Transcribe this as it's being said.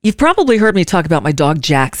You've probably heard me talk about my dog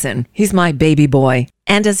Jackson. He's my baby boy.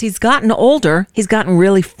 And as he's gotten older, he's gotten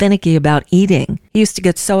really finicky about eating. He used to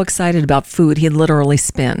get so excited about food, he'd literally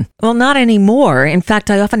spin. Well, not anymore. In fact,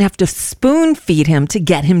 I often have to spoon feed him to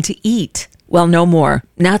get him to eat. Well, no more.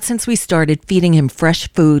 Not since we started feeding him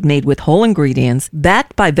fresh food made with whole ingredients,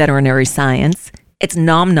 backed by veterinary science. It's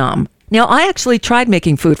Nom Nom. Now, I actually tried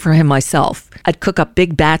making food for him myself. I'd cook up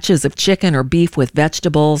big batches of chicken or beef with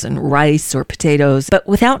vegetables and rice or potatoes, but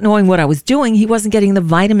without knowing what I was doing, he wasn't getting the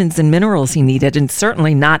vitamins and minerals he needed, and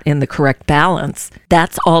certainly not in the correct balance.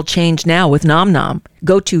 That's all changed now with Nom Nom.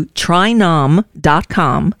 Go to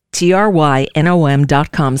trynom.com,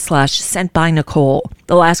 trynom.com/sent by Nicole.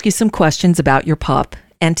 They'll ask you some questions about your pup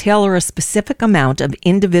and tailor a specific amount of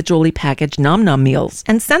individually packaged Nom Nom meals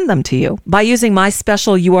and send them to you. By using my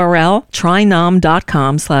special URL,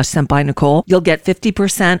 trynom.com/sent by Nicole, you'll get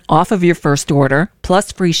 50% off of your first order,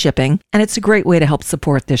 plus free shipping, and it's a great way to help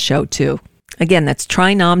support this show too. Again, that's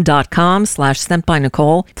trynom.com/sent by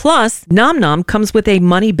Nicole. Plus, Nom Nom comes with a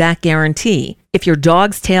money-back guarantee. If your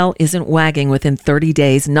dog's tail isn't wagging within 30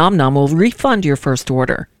 days, Nom Nom will refund your first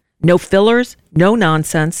order. No fillers, no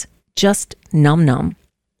nonsense, just Nom Nom.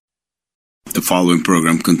 The following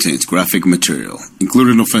program contains graphic material,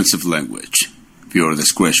 including offensive language. Viewer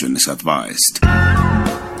discretion is advised.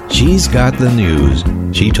 She's got the news.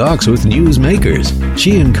 She talks with newsmakers.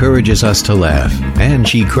 She encourages us to laugh, and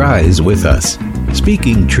she cries with us.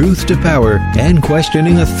 Speaking truth to power and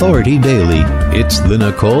questioning authority daily, it's the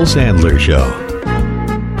Nicole Sandler Show.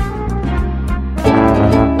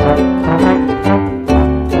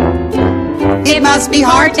 It must be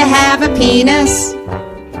hard to have a penis.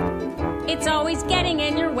 It's always getting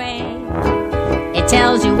in your way. It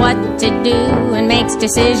tells you what to do and makes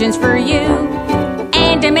decisions for you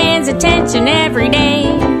and demands attention every day.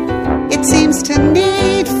 It seems to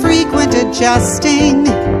need frequent adjusting.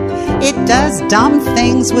 It does dumb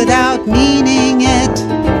things without meaning it.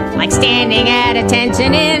 Like standing at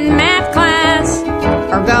attention in math class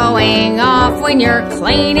or going off when you're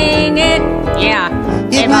cleaning it. Yeah.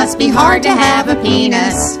 It must be hard to have a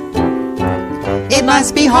penis. It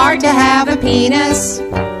must be hard to have a penis.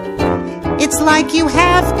 It's like you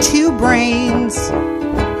have two brains.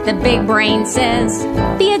 The big brain says,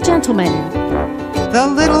 be a gentleman. The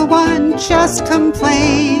little one just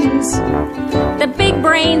complains. The big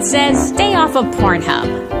brain says, stay off of Pornhub.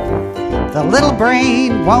 The little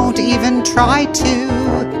brain won't even try to.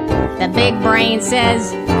 The big brain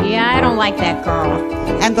says, yeah, I don't like that girl.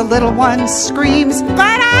 And the little one screams,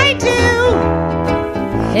 but I do.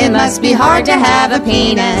 It must be hard to have a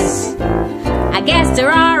penis. I guess there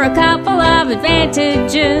are a couple of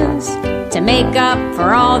advantages to make up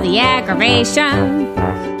for all the aggravation.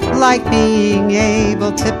 Like being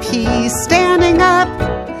able to pee standing up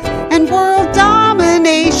and world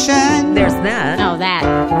domination. There's that. Oh, that.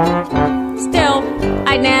 Still,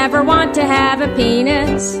 I'd never want to have a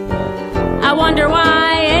penis. I wonder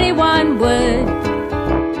why anyone would.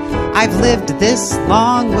 I've lived this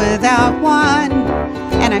long without one,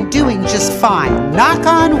 and I'm doing just fine, knock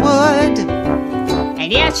on wood. And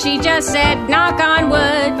yet she just said, knock on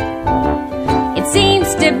wood. It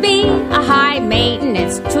seems to be a high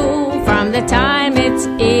maintenance tool from the time it's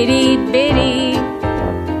itty bitty.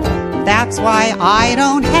 That's why I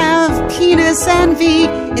don't have penis envy.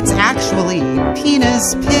 It's actually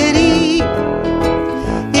penis pity.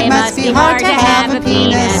 It must be hard to have a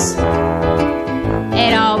penis.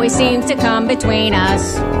 It always seems to come between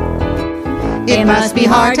us. It must be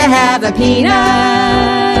hard to have a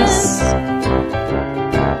penis.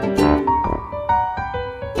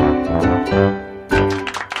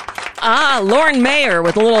 Lauren Mayer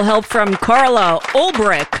with a little help from Carla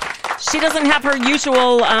Ulbrich. She doesn't have her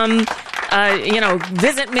usual,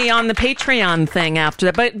 visit me on the Patreon thing after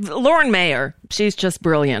that. But Lauren Mayer, she's just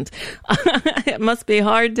brilliant. It must be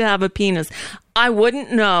hard to have a penis. I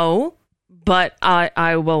wouldn't know, but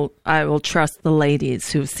I will trust the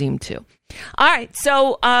ladies who seem to. All right,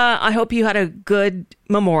 so I hope you had a good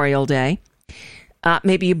Memorial Day.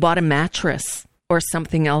 Maybe you bought a mattress or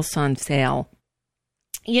something else on sale.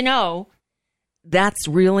 You know, that's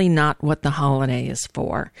really not what the holiday is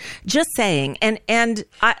for. Just saying. And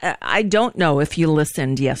I don't know if you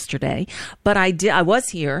listened yesterday, but I did. I was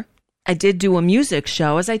here. I did do a music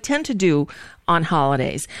show, as I tend to do on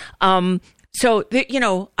holidays. I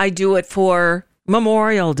do it for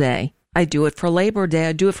Memorial Day. I do it for Labor Day.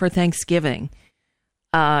 I do it for Thanksgiving.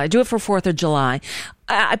 I do it for 4th of July.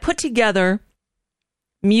 I put together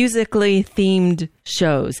musically themed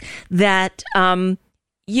shows that,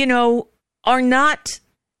 are not,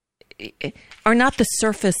 are not the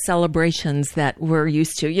surface celebrations that we're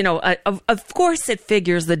used to. You know, of course it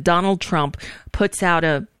figures that Donald Trump puts out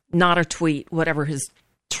not a tweet, whatever his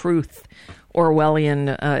Truth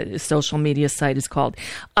Orwellian social media site is called.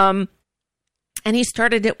 And he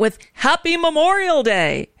started it with Happy Memorial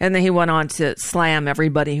Day. And then he went on to slam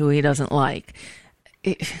everybody who he doesn't like.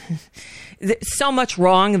 So much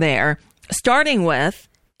wrong there. Starting with,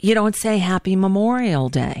 you don't say Happy Memorial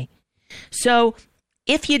Day. So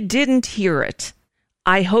if you didn't hear it,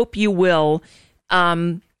 I hope you will.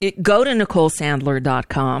 Go to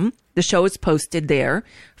NicoleSandler.com. The show is posted there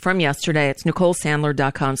from yesterday. It's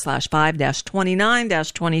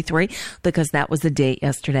NicoleSandler.com/5-29-23 because that was the date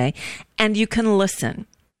yesterday. And you can listen.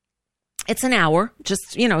 It's an hour.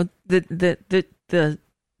 Just, you know, the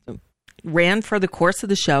ran for the course of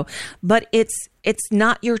the show, but it's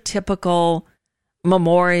not your typical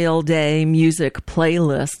Memorial Day music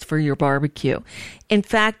playlist for your barbecue. In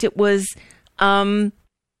fact, it was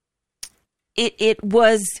it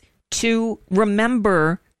was to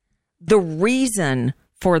remember the reason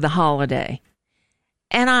for the holiday.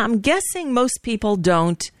 And I'm guessing most people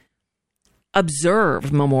don't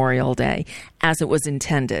observe Memorial Day as it was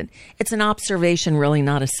intended. It's an observation, really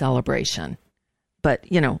not a celebration.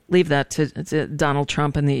 But, you know, leave that to Donald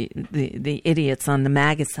Trump and the idiots on the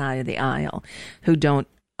MAGA side of the aisle who don't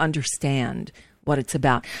understand what it's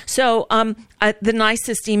about. So the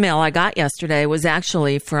nicest email I got yesterday was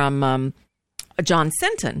actually from John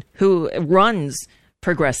Sinton, who runs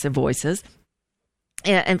Progressive Voices.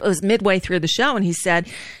 And it was midway through the show, and he said,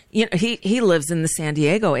 you know, he lives in the San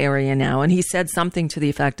Diego area now, and he said something to the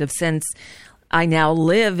effect of, since I now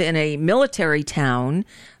live in a military town,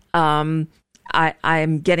 I'm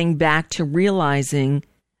getting back to realizing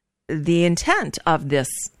the intent of this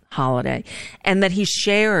holiday, and that he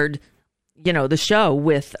shared, you know, the show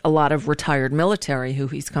with a lot of retired military who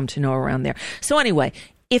he's come to know around there. So anyway,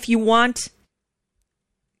 if you want,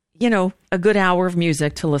 you know, a good hour of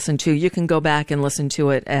music to listen to, you can go back and listen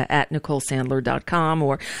to it at NicoleSandler.com,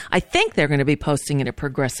 or I think they're going to be posting it at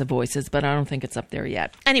Progressive Voices, but I don't think it's up there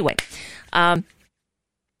yet. Anyway,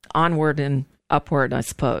 onward and upward, I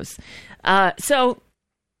suppose. So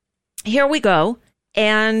here we go.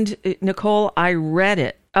 And Nicole, I read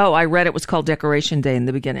it. Oh, I read it was called Decoration Day in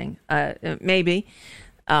the beginning. Maybe.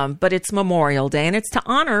 But it's Memorial Day, and it's to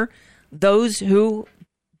honor those who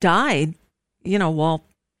died, you know, while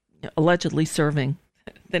allegedly serving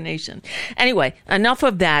the nation. Anyway, enough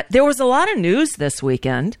of that. There was a lot of news this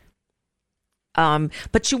weekend.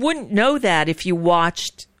 But you wouldn't know that if you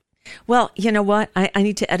watched. Well, you know what? I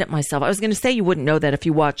need to edit myself. I was going to say you wouldn't know that if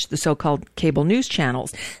you watched the so-called cable news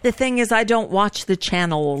channels. The thing is, I don't watch the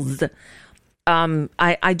channels.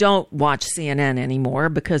 I don't watch CNN anymore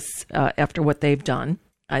because after what they've done,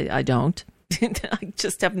 I don't. I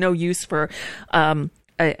just have no use for a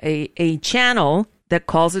channel that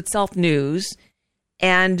calls itself news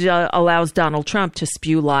and allows Donald Trump to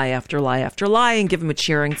spew lie after lie after lie and give him a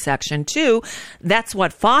cheering section too. That's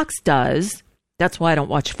what Fox does. That's why I don't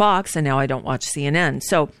watch Fox, and now I don't watch CNN.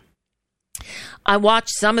 So I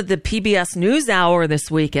watched some of the PBS NewsHour this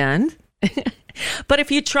weekend. But if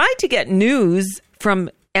you tried to get news from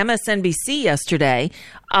MSNBC yesterday,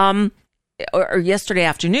 or yesterday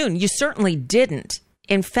afternoon, you certainly didn't.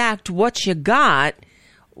 In fact, what you got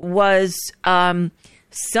was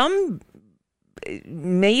some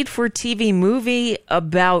made-for-TV movie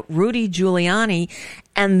about Rudy Giuliani,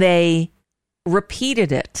 and they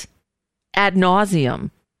repeated it ad nauseum.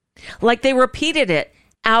 Like they repeated it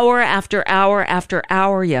hour after hour after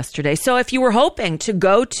hour yesterday. So if you were hoping to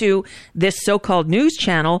go to this so-called news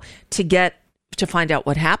channel to find out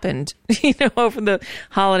what happened, you know, over the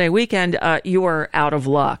holiday weekend, you are out of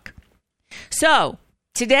luck. So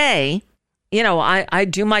today, you know, I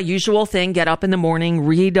do my usual thing, get up in the morning,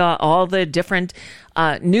 read all the different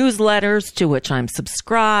newsletters to which I'm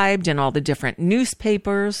subscribed and all the different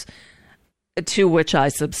newspapers to which I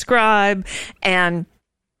subscribe. And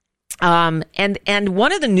one of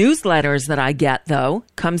the newsletters that I get, though,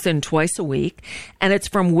 comes in twice a week, and it's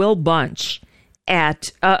from Will Bunch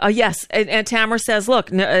at, yes, and Tamara says, look,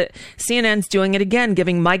 CNN's doing it again,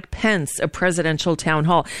 giving Mike Pence a presidential town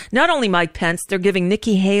hall. Not only Mike Pence, they're giving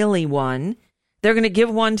Nikki Haley one. They're going to give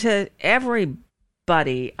one to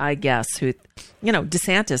everybody, I guess, who, you know,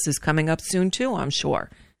 DeSantis is coming up soon, too, I'm sure.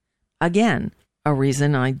 Again, a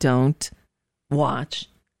reason I don't watch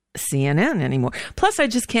CNN anymore. Plus, I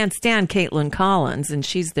just can't stand Caitlin Collins, and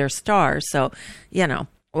she's their star. So, you know,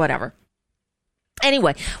 whatever.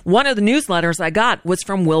 Anyway, one of the newsletters I got was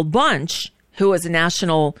from Will Bunch, who is a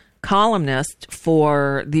national columnist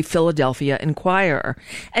for the Philadelphia Inquirer.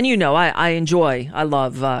 And, you know, I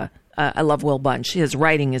love I love Will Bunch. His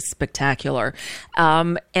writing is spectacular.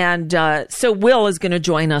 So Will is going to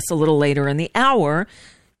join us a little later in the hour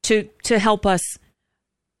to help us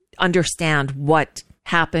understand what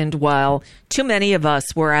happened while too many of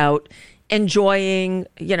us were out enjoying,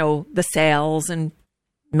 the sales and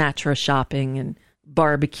mattress shopping and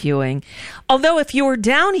barbecuing. Although if you were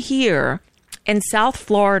down here in South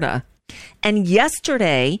Florida and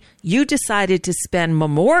yesterday you decided to spend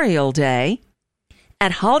Memorial Day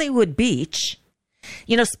at Hollywood Beach,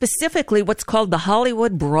 specifically what's called the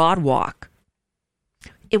Hollywood Broadwalk.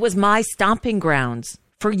 It was my stomping grounds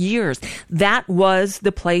for years. That was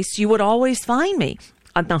the place you would always find me,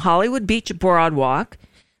 on the Hollywood Beach Broadwalk,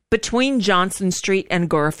 between Johnson Street and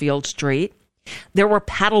Garfield Street. There were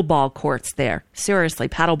paddleball courts there. Seriously,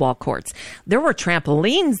 paddleball courts. There were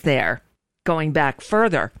trampolines there, going back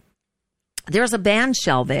further. There's a band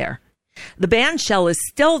shell there. The band shell is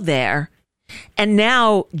still there. And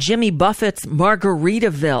now Jimmy Buffett's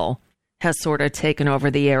Margaritaville has sort of taken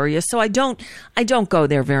over the area. So I don't go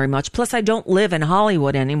there very much. Plus, I don't live in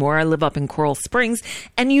Hollywood anymore. I live up in Coral Springs.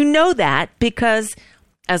 And you know that because,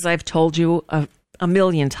 as I've told you a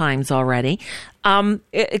million times already,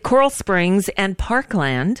 Coral Springs and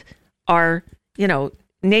Parkland are,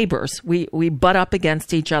 neighbors. We butt up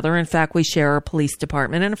against each other. In fact, we share a police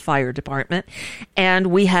department and a fire department. And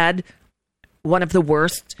we had one of the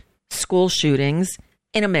worst school shootings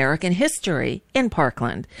in American history in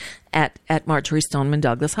Parkland at Marjorie Stoneman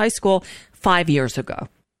Douglas High School 5 years ago.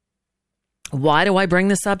 Why do I bring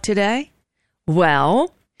this up today?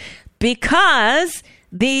 Well, because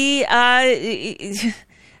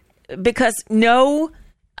because no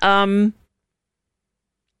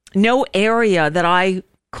area that I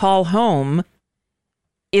call home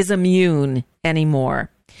is immune anymore.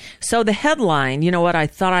 So the headline, I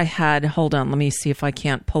thought I had, hold on, let me see if I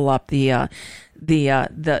can't pull up the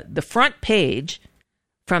front page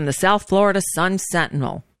from the South Florida Sun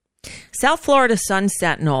Sentinel. South Florida Sun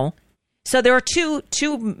Sentinel. So there are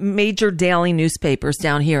two major daily newspapers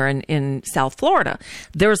down here in South Florida.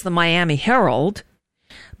 There's the Miami Herald,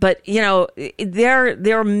 but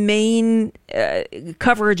their main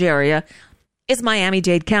coverage area is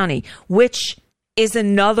Miami-Dade County, which is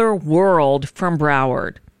another world from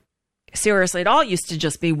Broward. Seriously, it all used to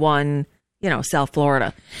just be one, South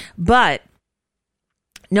Florida, but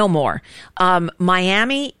no more.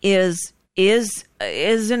 Miami is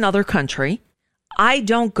another country. I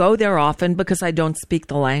don't go there often because I don't speak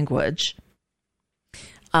the language.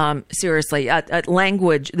 Seriously,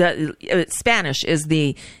 language. Spanish is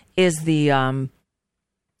the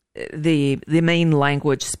main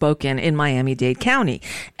language spoken in Miami-Dade County,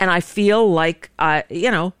 and I feel like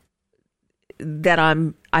that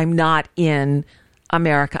I'm not in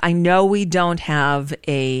America. I know we don't have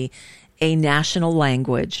a national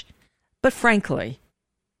language, but frankly,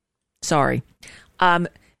 sorry.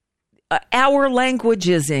 Our language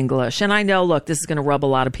is English. And I know, look, this is going to rub a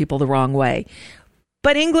lot of people the wrong way.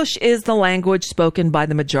 But English is the language spoken by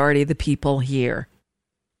the majority of the people here.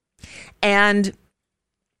 And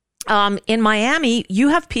in Miami, you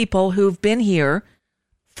have people who've been here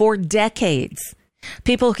for decades.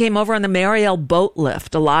 People who came over on the Mariel boat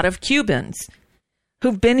lift, a lot of Cubans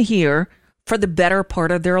who've been here for the better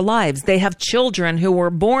part of their lives. They have children who were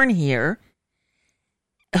born here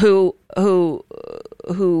who are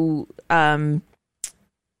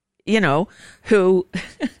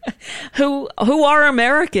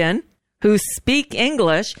American, who speak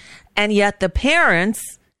English, and yet the parents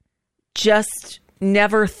just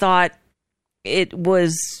never thought it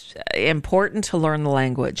was important to learn the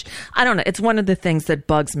language. I don't know. It's one of the things that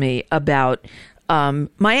bugs me about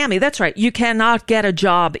Miami. That's right. You cannot get a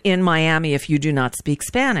job in Miami if you do not speak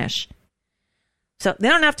Spanish. So they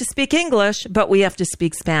don't have to speak English, but we have to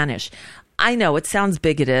speak Spanish. I know it sounds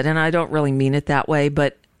bigoted, and I don't really mean it that way,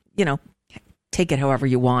 but, take it however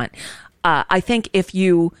you want. I think if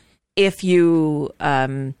you live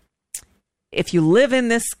in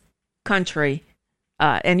this country,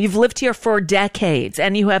 and you've lived here for decades,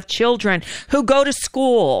 and you have children who go to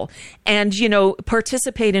school and,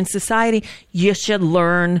 participate in society, you should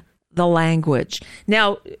learn the language.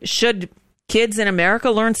 Now, should kids in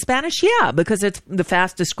America learn Spanish? Yeah, because it's the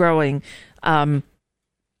fastest growing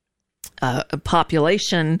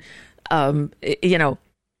population,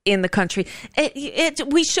 in the country.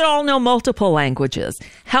 We should all know multiple languages.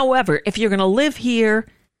 However, if you're going to live here,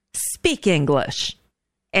 speak English.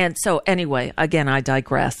 And so anyway, again, I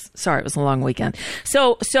digress. Sorry, it was a long weekend.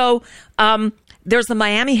 So there's the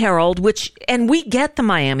Miami Herald, and we get the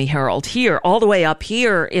Miami Herald here, all the way up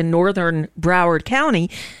here in northern Broward County,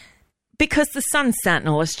 because the Sun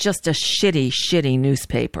Sentinel is just a shitty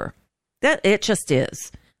newspaper. That it just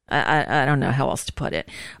is. I don't know how else to put it,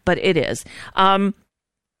 but it is. And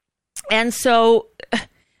so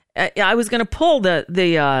I was going to pull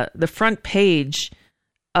the front page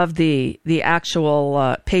of the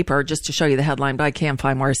actual paper just to show you the headline, but I can't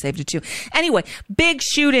find where I saved it to. Anyway, big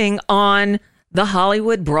shooting on the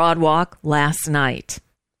Hollywood Broadwalk last night,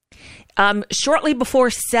 shortly before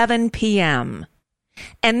 7 p.m.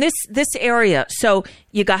 And this area, so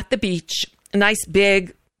you got the beach, a nice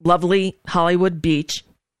big, lovely Hollywood beach,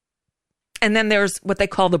 and then there's what they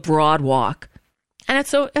call the Broadwalk, and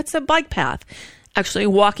it's a bike path. Actually, a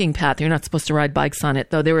walking path. You're not supposed to ride bikes on it,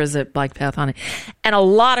 though there is a bike path on it. And a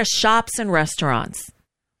lot of shops and restaurants.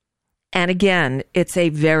 And again, it's a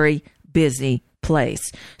very busy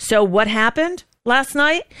place. So what happened last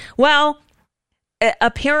night? Well,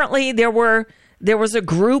 apparently there was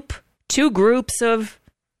two groups of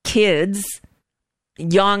kids,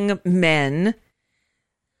 young men,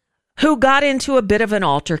 who got into a bit of an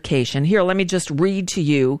altercation. Here, let me just read to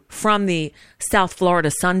you from the South Florida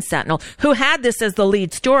Sun Sentinel, who had this as the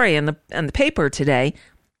lead story in the paper today.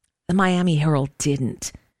 The Miami Herald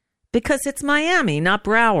didn't, because it's Miami, not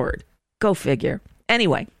Broward. Go figure.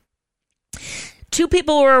 Anyway, 2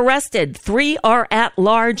 people were arrested, 3 are at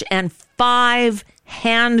large, and 5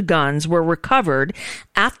 handguns were recovered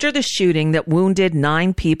after the shooting that wounded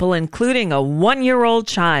 9 people, including a 1-year-old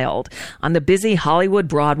child, on the busy Hollywood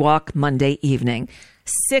Broadwalk Monday evening.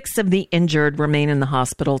 6 of the injured remain in the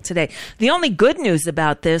hospital today. The only good news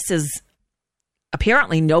about this is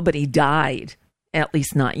apparently nobody died, at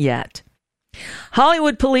least not yet.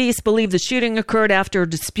 Hollywood police believe the shooting occurred after a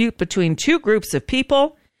dispute between 2 groups of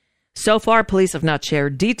people. So far, police have not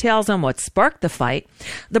shared details on what sparked the fight.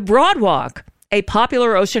 The Broadwalk, a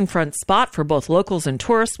popular oceanfront spot for both locals and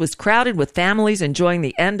tourists, was crowded with families enjoying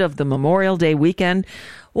the end of the Memorial Day weekend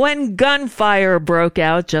when gunfire broke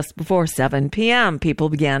out just before 7 p.m. People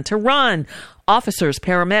began to run. Officers,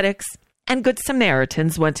 paramedics, and Good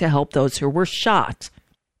Samaritans went to help those who were shot.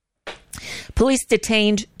 Police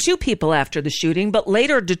detained 2 people after the shooting, but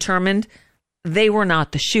later determined they were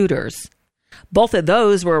not the shooters. Both of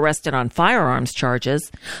those were arrested on firearms charges.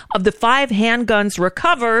 Of the 5 handguns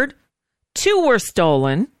recovered, 2 were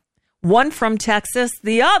stolen, 1 from Texas,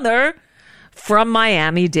 the other from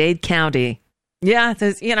Miami-Dade County. Yeah,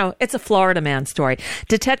 it's a Florida man story.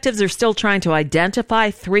 Detectives are still trying to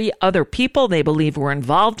identify 3 other people they believe were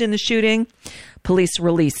involved in the shooting. Police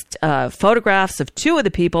released photographs of 2 of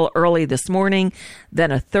the people early this morning,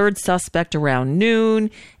 then a 3rd suspect around noon.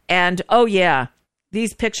 And, oh yeah,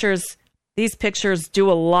 these pictures do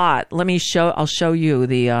a lot. I'll show you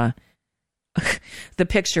the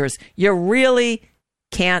pictures. You really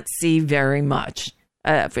can't see very much.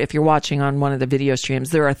 If you're watching on one of the video streams,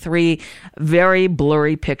 there are 3 very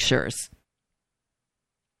blurry pictures.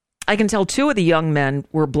 I can tell 2 of the young men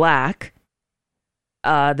were black.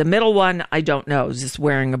 The middle one, I don't know, is just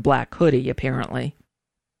wearing a black hoodie, apparently.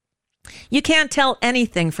 You can't tell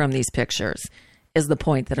anything from these pictures, is the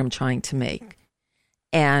point that I'm trying to make.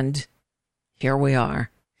 And here we are.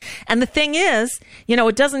 And the thing is,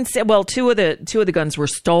 it doesn't say, well, two of the guns were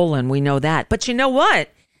stolen. We know that. But you know what?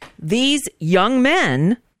 These young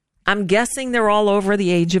men, I'm guessing they're all over the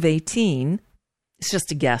age of 18. It's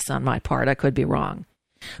just a guess on my part. I could be wrong.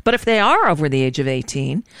 But if they are over the age of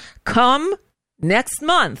 18, come next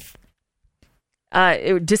month,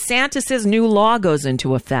 DeSantis's new law goes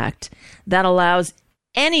into effect that allows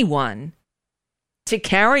anyone to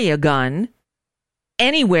carry a gun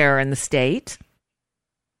anywhere in the state.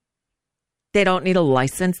 They don't need a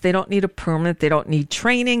license. They don't need a permit. They don't need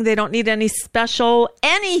training. They don't need any special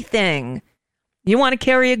anything. You want to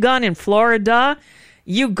carry a gun in Florida?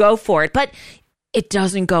 You go for it. But it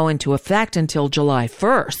doesn't go into effect until July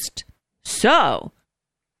 1st. So,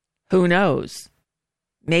 who knows?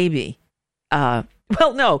 Maybe.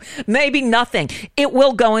 Maybe nothing. It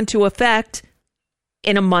will go into effect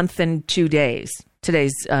in a month and 2 days.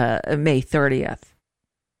 Today's May 30th.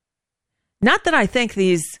 Not that I think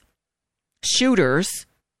these shooters,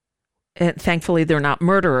 and thankfully they're not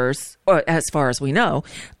murderers, or as far as we know,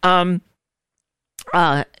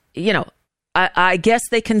 I guess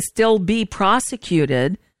they can still be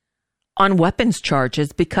prosecuted on weapons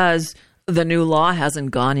charges because the new law hasn't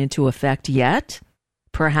gone into effect yet.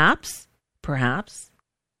 Perhaps.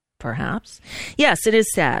 Yes, it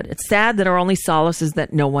is sad. It's sad that our only solace is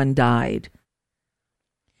that no one died.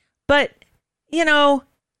 But,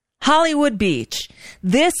 Hollywood Beach.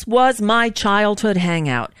 This was my childhood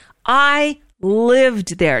hangout. I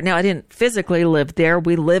lived there. Now, I didn't physically live there.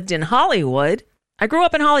 We lived in Hollywood. I grew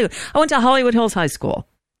up in Hollywood. I went to Hollywood Hills High School.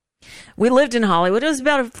 We lived in Hollywood. It was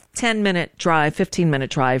about a 15-minute drive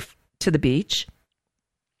to the beach.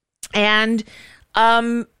 And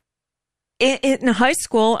in high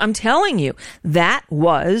school, I'm telling you,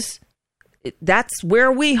 that's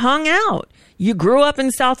where we hung out. You grew up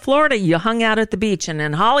in South Florida, you hung out at the beach. And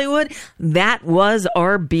in Hollywood, that was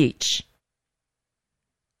our beach.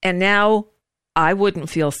 And now I wouldn't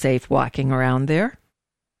feel safe walking around there.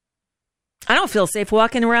 I don't feel safe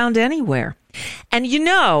walking around anywhere. And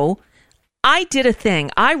I did a thing.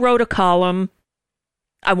 I wrote a column,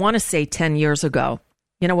 I want to say 10 years ago.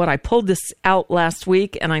 You know what? I pulled this out last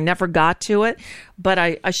week and I never got to it, but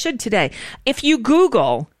I should today. If you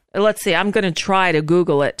Google, let's see, I'm going to try to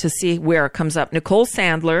Google it to see where it comes up. Nicole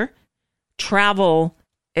Sandler, travel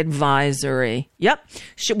advisory. Yep.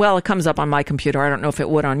 Well, it comes up on my computer. I don't know if it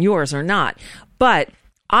would on yours or not, but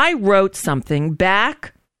I wrote something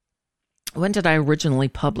back. When did I originally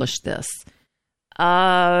publish this?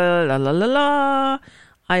 Of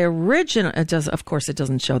course, it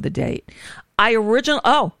doesn't show the date.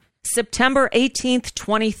 September 18th,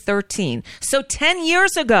 2013. So 10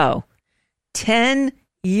 years ago. 10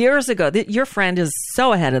 years ago. Your friend is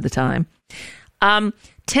so ahead of the time. 10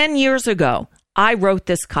 years ago, I wrote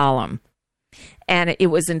this column, and it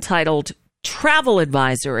was entitled Travel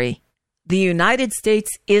Advisory. The United States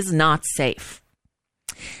is not safe.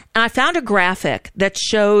 And I found a graphic that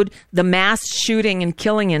showed the mass shooting and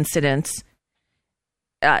killing incidents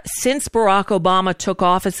since Barack Obama took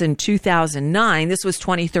office in 2009. This was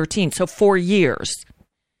 2013, so 4 years.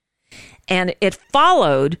 And it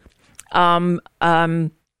followed the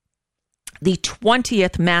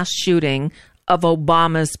 20th mass shooting of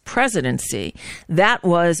Obama's presidency. That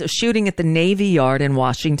was a shooting at the Navy Yard in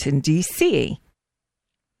Washington, D.C.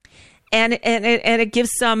 And it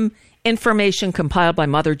gives some information compiled by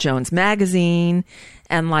Mother Jones Magazine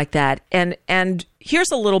and like that. And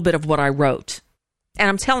here's a little bit of what I wrote. And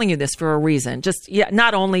I'm telling you this for a reason.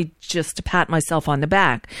 Not only just to pat myself on the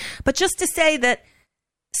back, but just to say that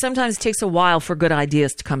sometimes it takes a while for good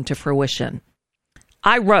ideas to come to fruition.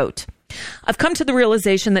 I wrote, I've come to the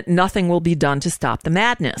realization that nothing will be done to stop the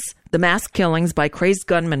madness. The mass killings by crazed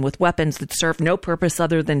gunmen with weapons that serve no purpose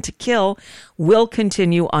other than to kill will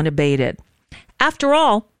continue unabated. After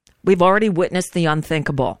all, we've already witnessed the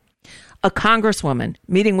unthinkable. A congresswoman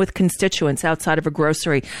meeting with constituents outside of a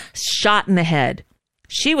grocery, shot in the head.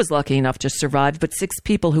 She was lucky enough to survive, but 6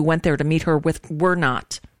 people who went there to meet her were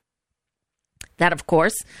not. That, of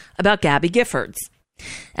course, about Gabby Giffords.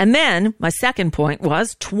 And then my second point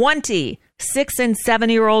was 20 6 and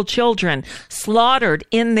 7-year-old children slaughtered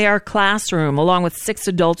in their classroom, along with 6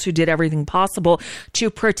 adults who did everything possible to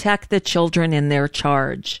protect the children in their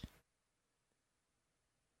charge.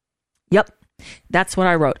 Yep, that's what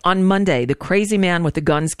I wrote. On Monday, the crazy man with the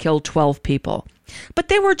guns killed 12 people. But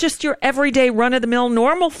they were just your everyday run-of-the-mill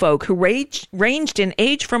normal folk who ranged in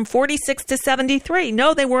age from 46 to 73.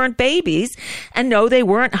 No, they weren't babies, and no, they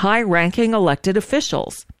weren't high-ranking elected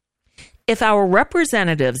officials. If our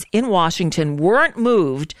representatives in Washington weren't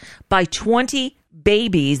moved by 20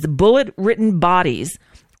 babies' bullet-ridden bodies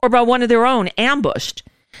or by one of their own ambushed,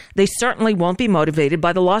 they certainly won't be motivated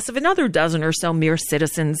by the loss of another dozen or so mere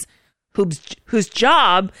citizens whose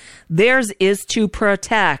job theirs is to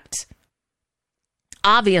protect.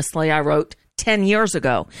 Obviously, I wrote 10 years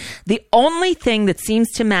ago, the only thing that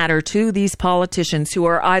seems to matter to these politicians who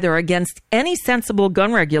are either against any sensible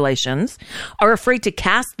gun regulations, are afraid to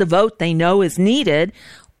cast the vote they know is needed,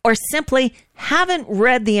 or simply haven't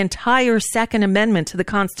read the entire Second Amendment to the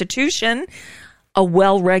Constitution, a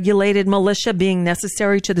well-regulated militia being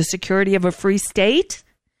necessary to the security of a free state,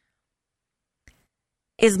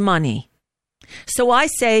 is money. So I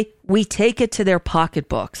say we take it to their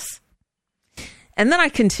pocketbooks. And then I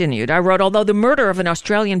continued. I wrote, although the murder of an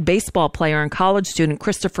Australian baseball player and college student,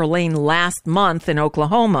 Christopher Lane, last month in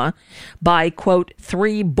Oklahoma by, quote,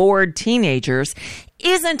 3 bored teenagers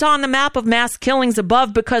isn't on the map of mass killings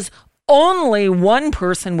above because only 1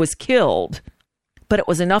 person was killed. But it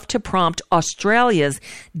was enough to prompt Australia's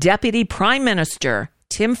Deputy Prime Minister,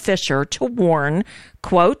 Tim Fischer, to warn,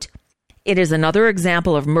 quote, it is another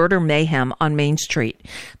example of murder mayhem on Main Street.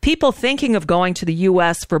 People thinking of going to the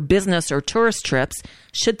U.S. for business or tourist trips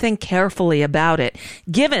should think carefully about it,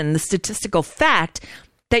 given the statistical fact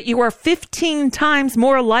that you are 15 times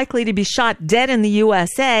more likely to be shot dead in the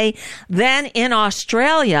USA than in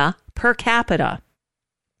Australia per capita.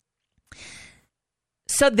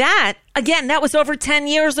 So that, again, that was over 10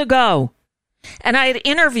 years ago. And I had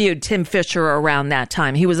interviewed Tim Fischer around that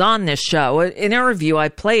time. He was on this show, an interview I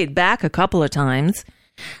played back a couple of times,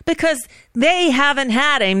 because they haven't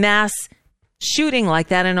had a mass shooting like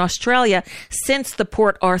that in Australia since the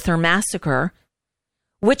Port Arthur massacre,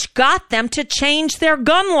 which got them to change their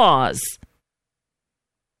gun laws.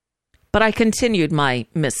 But I continued my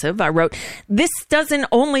missive. I wrote, this doesn't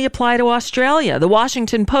only apply to Australia. The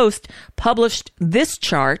Washington Post published this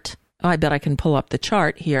chart. Oh, I bet I can pull up the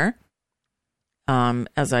chart here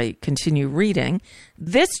as I continue reading.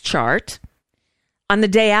 This chart on the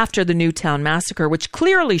day after the Newtown massacre, which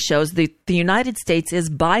clearly shows that the United States is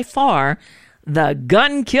by far the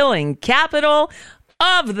gun-killing capital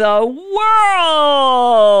of the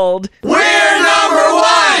world. We're number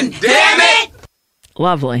one, damn it!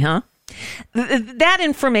 Lovely, huh? That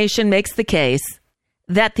information makes the case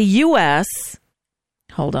that the U.S.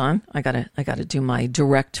 Hold on, I gotta do my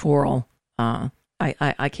directorial.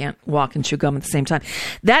 I can't walk and chew gum at the same time.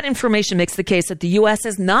 That information makes the case that the U.S.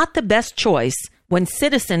 is not the best choice when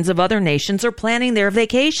citizens of other nations are planning their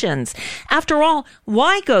vacations. After all,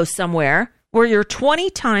 why go somewhere where you're 20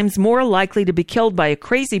 times more likely to be killed by a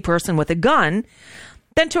crazy person with a gun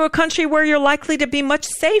than to a country where you're likely to be much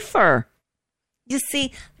safer? You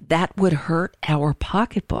see, that would hurt our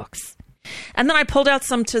pocketbooks. And then I pulled out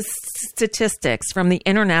some statistics from the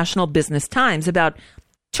International Business Times about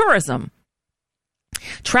tourism.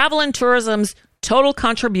 Travel and tourism's total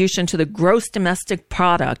contribution to the gross domestic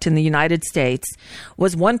product in the United States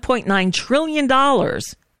was $1.9 trillion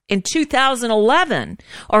in 2011,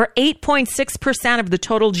 or 8.6% of the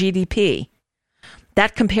total GDP.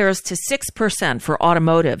 That compares to 6% for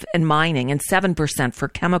automotive and mining and 7% for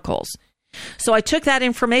chemicals. So I took that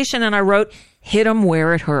information and I wrote, hit them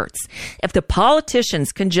where it hurts. If the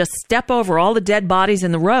politicians can just step over all the dead bodies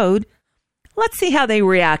in the road, let's see how they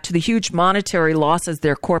react to the huge monetary losses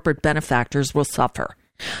their corporate benefactors will suffer.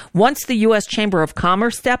 Once the U.S. Chamber of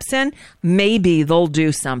Commerce steps in, maybe they'll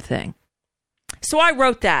do something. So I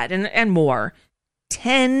wrote that and more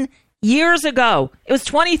 10 years ago. It was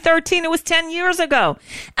 2013. It was 10 years ago.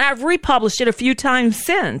 And I've republished it a few times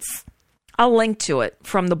since. I'll link to it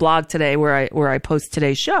from the blog today where I post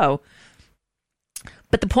today's show.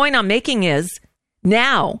 But the point I'm making is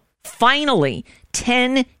now, finally,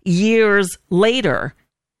 10 years later,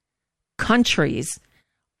 countries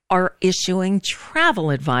are issuing travel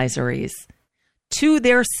advisories to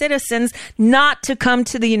their citizens not to come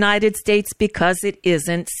to the United States because it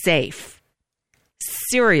isn't safe.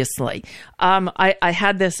 Seriously. I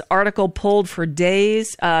had this article pulled for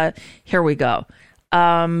days. Here we go.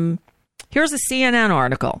 Here's a CNN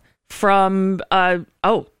article from,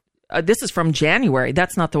 this is from January.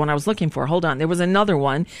 That's not the one I was looking for. Hold on. There was another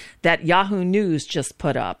one that Yahoo News just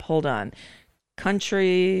put up. Hold on.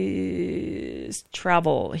 Countries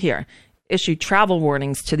travel here. Issue travel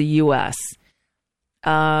warnings to the U.S.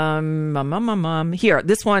 Here,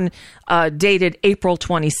 this one dated April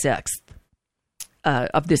 26th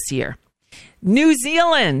of this year. New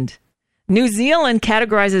Zealand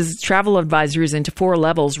categorizes travel advisories into 4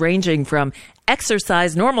 levels, ranging from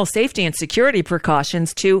exercise normal safety and security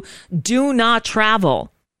precautions to do not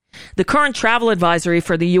travel. The current travel advisory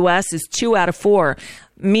for the U.S. is 2 out of 4,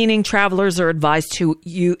 meaning travelers are advised to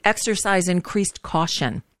exercise increased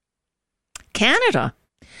caution. Canada.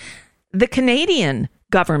 The Canadian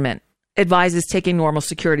government advises taking normal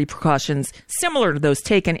security precautions similar to those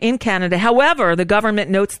taken in Canada. However, the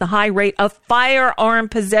government notes the high rate of firearm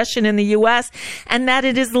possession in the U.S. and that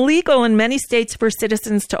it is legal in many states for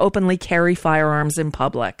citizens to openly carry firearms in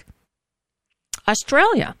public.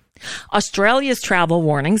 Australia's travel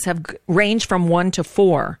warnings have ranged from 1 to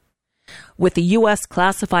 4, with the U.S.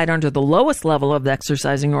 classified under the lowest level of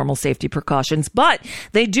exercising normal safety precautions, but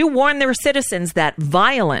they do warn their citizens that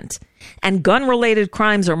violent and gun-related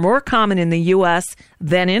crimes are more common in the U.S.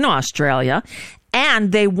 than in Australia,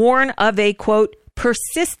 and they warn of a, quote,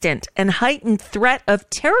 persistent and heightened threat of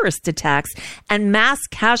terrorist attacks and mass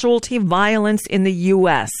casualty violence in the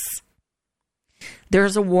U.S.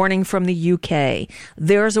 There's a warning from the UK.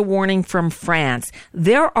 There's a warning from France.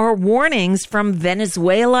 There are warnings from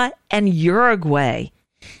Venezuela and Uruguay,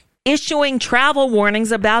 issuing travel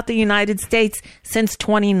warnings about the United States since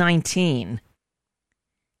 2019.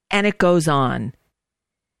 And it goes on.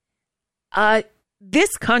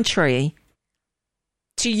 This country,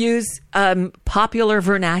 to use popular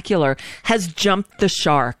vernacular, has jumped the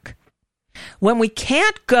shark. When we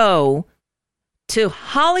can't go to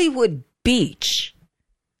Hollywood Beach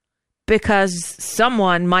because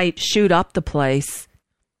someone might shoot up the place,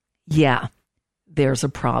 yeah, there's a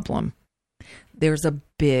problem. There's a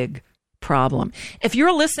big problem. If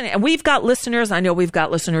you're listening, and we've got listeners, I know we've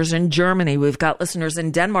got listeners in Germany, we've got listeners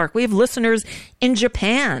in Denmark, we have listeners in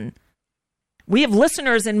Japan. We have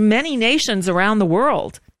listeners in many nations around the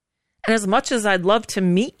world. And as much as I'd love to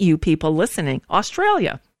meet you people listening,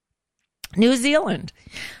 Australia, New Zealand,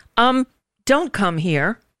 Don't come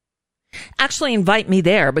here. Actually, invite me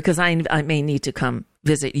there because I may need to come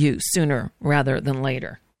visit you sooner rather than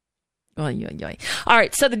later. All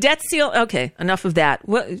right. So the debt seal. Okay, enough of that.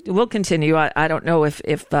 We'll continue. I don't know if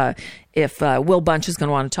Will Bunch is going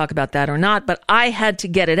to want to talk about that or not, but I had to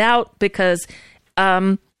get it out because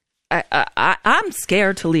I'm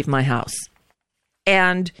scared to leave my house.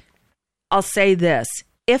 And I'll say this: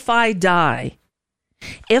 if I die,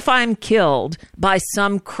 if I'm killed by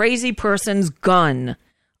some crazy person's gun,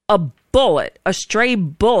 a stray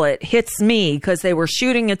bullet hits me because they were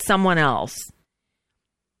shooting at someone else.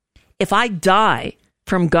 If I die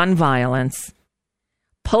from gun violence,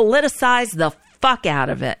 politicize the fuck out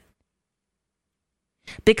of it.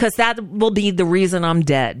 Because that will be the reason I'm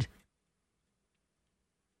dead.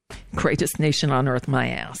 Greatest nation on earth, my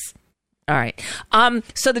ass. All right.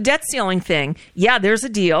 So the debt ceiling thing, yeah, there's a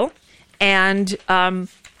deal. And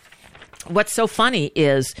what's so funny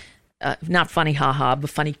is, not funny, haha, but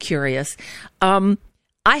funny, curious. I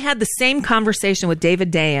had the same conversation with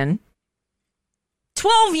David Dayen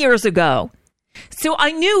 12 years ago. So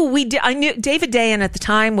I knew David Dayen at the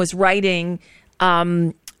time was writing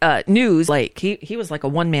news. Like he was like a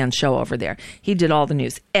one-man show over there. He did all the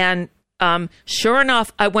news. And sure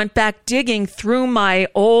enough, I went back digging through my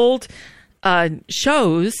old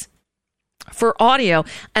shows for audio.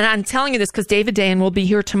 And I'm telling you this because David Dayen will be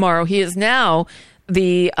here tomorrow. He is now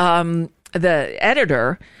the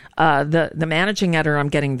editor, the managing editor. I'm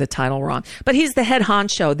getting the title wrong, but he's the head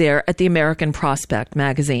honcho there at the American Prospect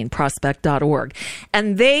magazine, prospect.org.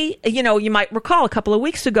 And they, you might recall a couple of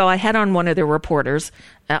weeks ago, I had on one of the reporters,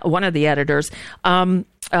 one of the editors,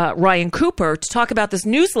 Ryan Cooper, to talk about this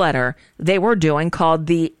newsletter they were doing called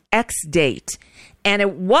The X Date. And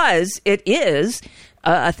it is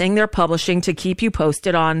a thing they're publishing to keep you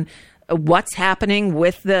posted on what's happening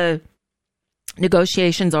with the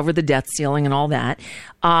negotiations over the debt ceiling and all that.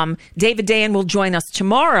 David Dayen will join us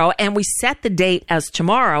tomorrow, and we set the date as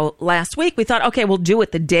tomorrow last week. We thought, okay, we'll do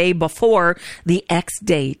it the day before the X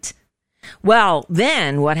date. Well,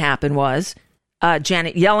 then what happened was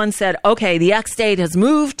Janet Yellen said, okay, the X date has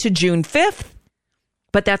moved to June 5th,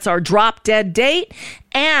 but that's our drop dead date.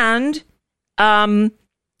 And then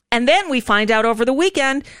we find out over the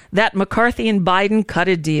weekend that McCarthy and Biden cut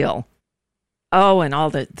a deal. Oh, and all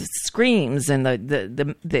the screams and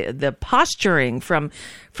the posturing from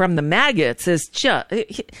the maggots is just,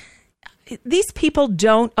 these people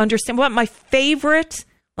don't understand. What my favorite?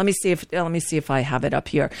 Let me see if I have it up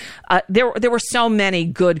here. There were so many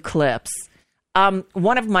good clips.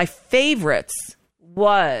 One of my favorites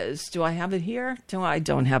was. Do I have it here? I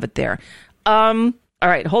don't have it there. All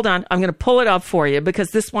right, hold on. I'm going to pull it up for you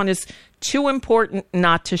because this one is too important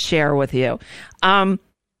not to share with you.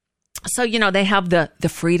 So, they have the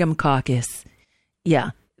Freedom Caucus.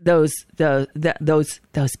 Yeah, those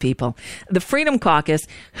people. The Freedom Caucus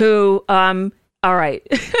who, all right.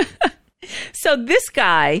 So this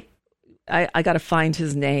guy, I got to find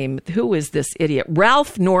his name. Who is this idiot?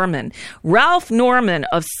 Ralph Norman. Ralph Norman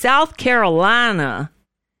of South Carolina.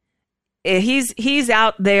 He's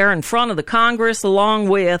out there in front of the Congress along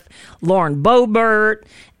with Lauren Boebert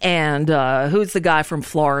and who's the guy from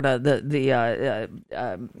Florida, the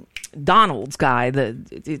Donald's guy, the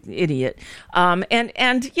idiot,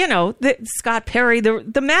 and Scott Perry,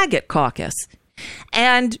 the maggot caucus.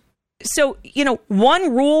 And so,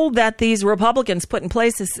 one rule that these Republicans put in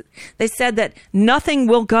place is they said that nothing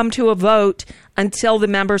will come to a vote until the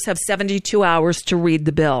members have 72 hours to read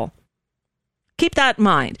the bill. Keep that in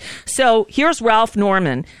mind. So here's Ralph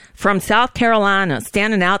Norman from South Carolina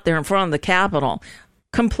standing out there in front of the Capitol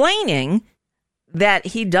complaining that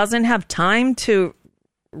he doesn't have time to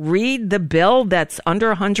read the bill that's under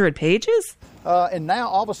 100 pages. And now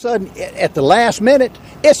all of a sudden, at the last minute,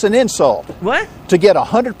 it's an insult. What? To get a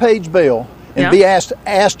 100-page bill and be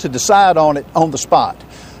asked to decide on it on the spot.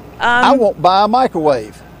 I won't buy a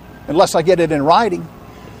microwave unless I get it in writing.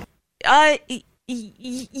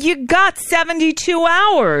 You got 72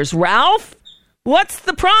 hours, Ralph. What's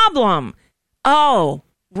the problem? Oh,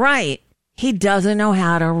 right. He doesn't know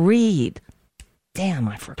how to read. Damn,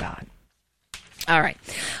 I forgot. All right.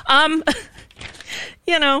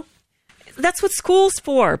 That's what school's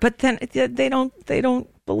for. But then they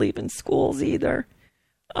don't believe in schools either.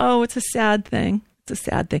 Oh, it's a sad thing.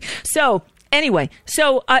 So anyway,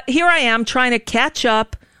 here I am trying to catch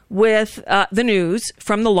up with the news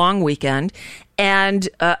from the long weekend. And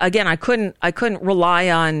again, I couldn't rely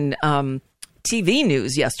on TV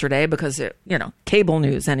news yesterday because cable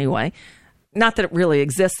news anyway. Not that it really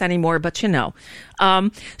exists anymore, but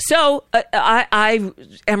So I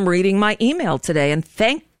am reading my email today, and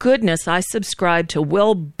thank goodness I subscribed to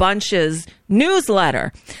Will Bunch's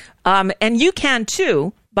newsletter. And you can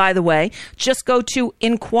too, by the way. Just go to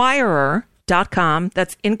Inquirer.com.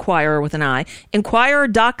 That's Inquirer with an I.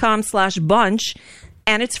 Inquirer.com/bunch.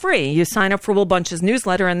 And it's free. You sign up for Will Bunch's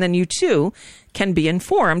newsletter, and then you too can be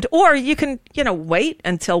informed. Or you can, wait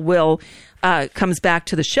until Will comes back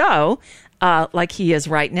to the show, like he is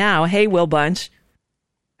right now. Hey, Will Bunch.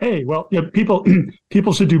 Hey, well,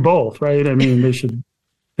 people should do both, right? I mean, they should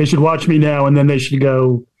watch me now, and then they should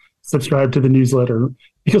go subscribe to the newsletter,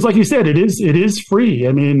 because, like you said, it is free.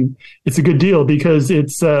 I mean, it's a good deal because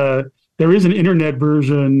there is an internet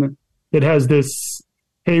version that has this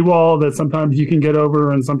paywall that sometimes you can get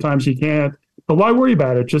over and sometimes you can't. But why worry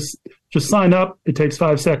about it? Just sign up. It takes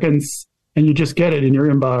 5 seconds, and you just get it in your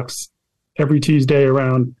inbox every Tuesday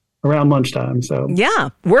around lunchtime. So yeah,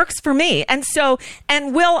 works for me. And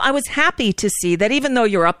Will, I was happy to see that even though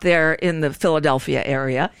you're up there in the Philadelphia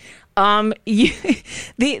area,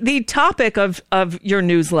 the topic of your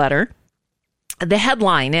newsletter, the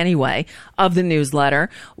headline anyway of the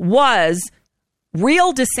newsletter, was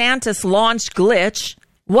 "Real DeSantis launched glitch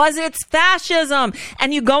was its fascism."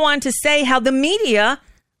 And you go on to say how the media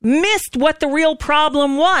missed what the real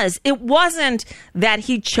problem was. It wasn't that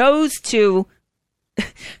he chose to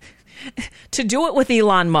do it with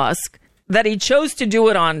Elon Musk, that he chose to do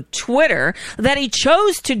it on Twitter, that he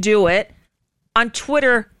chose to do it on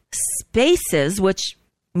Twitter Spaces, which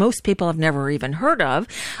most people have never even heard of,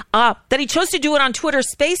 that he chose to do it on Twitter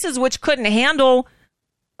Spaces, which couldn't handle,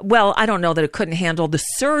 well, I don't know that it couldn't handle the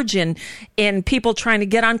surge in people trying to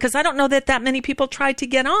get on, because I don't know that many people tried to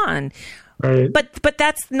get on. Right. But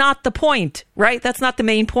that's not the point, right? That's not the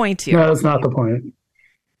main point here. No, that's not the point.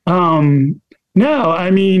 No,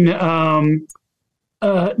 I mean, and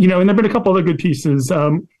there have been a couple other good pieces.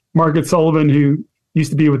 Margaret Sullivan, who used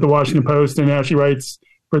to be with the Washington Post and now she writes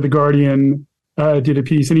for The Guardian, did a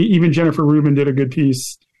piece. And even Jennifer Rubin did a good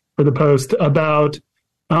piece for the Post about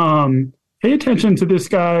pay attention to this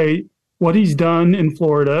guy, what he's done in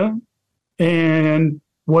Florida and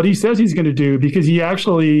what he says he's going to do, because he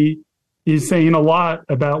actually is saying a lot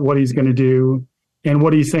about what he's going to do. And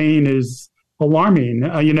what he's saying is alarming.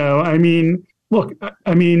 Look,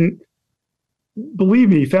 believe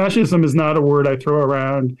me, fascism is not a word I throw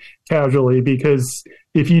around casually, because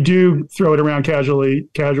if you do throw it around casually,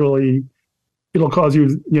 it'll cause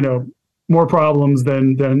you, more problems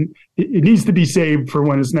than it needs to be saved for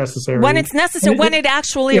when it's necessary. When it's necessary, when it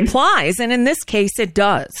actually applies. And in this case, it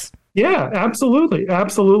does. Yeah, absolutely.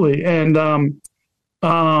 Absolutely. And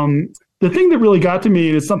the thing that really got to me,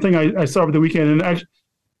 and it's something I saw over the weekend, and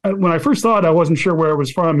when I first saw it, I wasn't sure where it was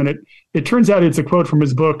from. And it turns out it's a quote from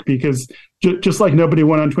his book, because just like nobody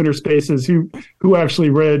went on Twitter Spaces who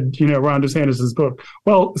actually read, Ron DeSantis' book.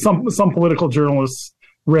 Well, some political journalists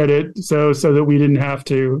read it so that we didn't have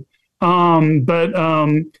to. But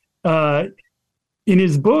in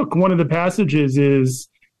his book, one of the passages is,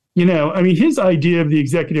 his idea of the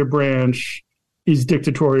executive branch is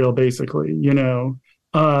dictatorial, basically,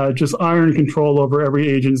 just iron control over every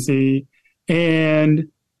agency. And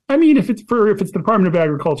if it's the Department of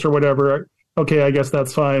Agriculture or whatever, okay, I guess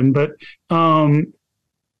that's fine. But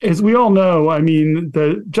as we all know,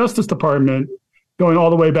 the Justice Department, going all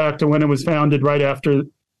the way back to when it was founded right after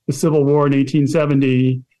the Civil War in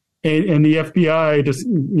 1870, and the FBI, just,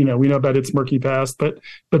 we know about its murky past, but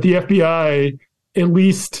the FBI, at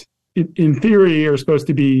least in theory, are supposed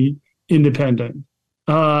to be independent.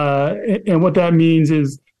 And what that means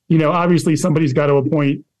is, obviously somebody's got to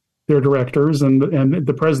appoint their directors, and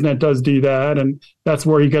the president does do that, and that's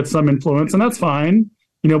where he gets some influence, and that's fine.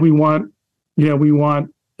 We want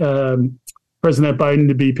President Biden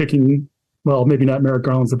to be picking, well, maybe not Merrick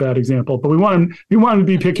Garland's a bad example, but we want him to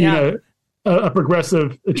be picking a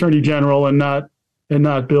progressive attorney general and not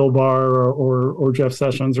Bill Barr or Jeff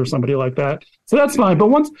Sessions or somebody like that. So that's fine. But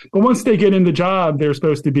once they get in the job, they're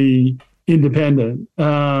supposed to be independent.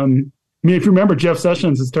 If you remember, Jeff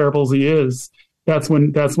Sessions, as terrible as he is, that's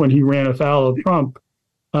when he ran afoul of Trump.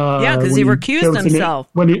 Because he recused himself.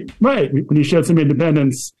 When he showed some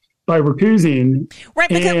independence by recusing. Right,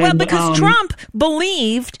 because Trump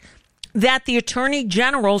believed that the attorney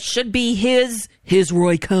general should be his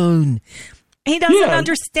Roy Cohn. He doesn't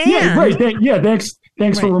understand. Yeah, right.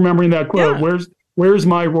 Thanks for remembering that quote. Yeah. Where's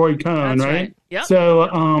my Roy Cohn? That's right. Yep.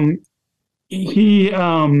 So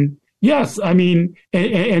yes,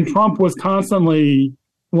 and Trump was constantly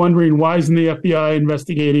wondering, why isn't the FBI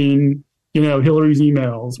investigating, Hillary's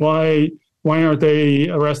emails? Why Why aren't they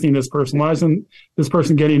arresting this person? Why isn't this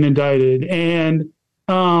person getting indicted? And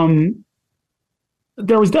there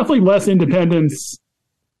was definitely less independence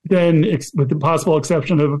than, with the possible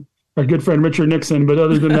exception of our good friend Richard Nixon. But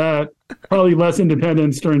other than that, probably less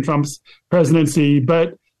independence during Trump's presidency.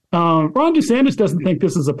 But Ron DeSantis doesn't think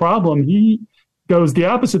this is a problem. He goes the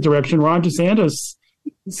opposite direction. Ron DeSantis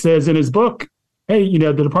says in his book, hey,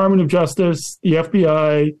 the Department of Justice, the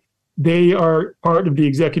FBI, they are part of the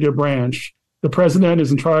executive branch. The president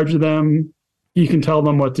is in charge of them. He can tell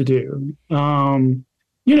them what to do. And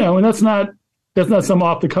that's not some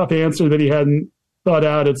off the cuff answer that he hadn't thought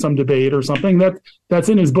out at some debate or something. That's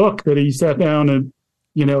in his book that he sat down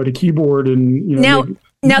at a keyboard and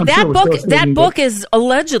Now that book is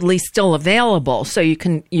allegedly still available, so you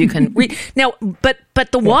can read. Now, but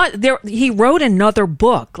he wrote another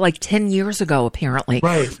book like 10 years ago, apparently.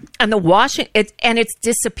 Right. And it's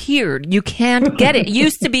disappeared. You can't get it. It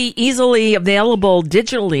used to be easily available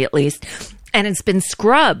digitally, at least, and it's been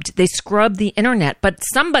scrubbed. They scrubbed the internet, but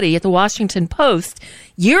somebody at the Washington Post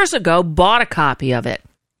years ago bought a copy of it.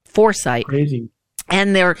 Foresight. Crazy.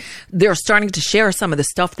 And they're starting to share some of the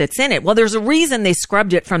stuff that's in it. Well, there's a reason they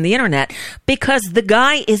scrubbed it from the internet, because the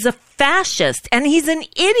guy is a fascist and he's an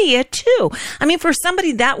idiot too. I mean, for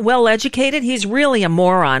somebody that well educated, he's really a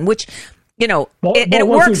moron, which, it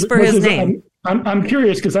works for his name. I'm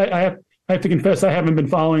curious because I have to confess I haven't been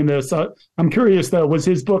following this. I'm curious though, was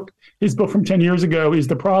his book from 10 years ago, is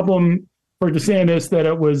the problem for DeSantis that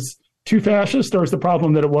it was too fascist, or is the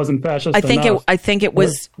problem that it wasn't fascist enough? I think it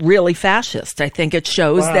was really fascist. I think it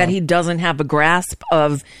shows that he doesn't have a grasp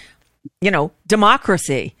of,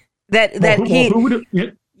 democracy. Nicole,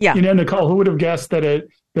 who would have guessed that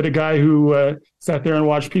a guy who sat there and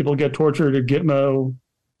watched people get tortured at Gitmo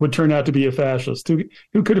would turn out to be a fascist?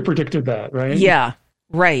 Who could have predicted that, right? Yeah.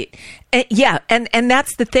 Right. And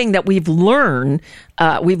that's the thing that we've learned.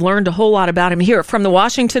 We've learned a whole lot about him here from the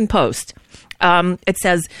Washington Post. It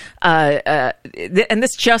says, and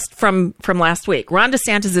this just from last week, Ron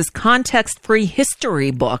DeSantis' context-free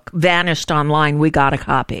history book vanished online. We got a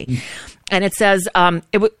copy. And it says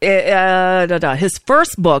his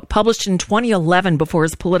first book, published in 2011 before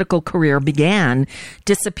his political career began,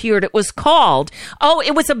 disappeared. It was called,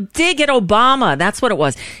 it was a dig at Obama. That's what it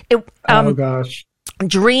was. Oh, gosh.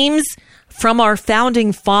 Dreams from Our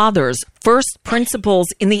Founding Fathers, First Principles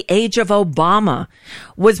in the Age of Obama,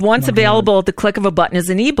 was once available at the click of a button as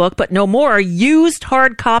an ebook, but no more. A used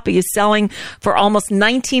hard copy is selling for almost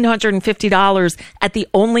 $1,950 at the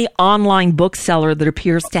only online bookseller that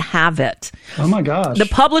appears to have it. Oh, my gosh. The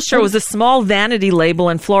publisher was a small vanity label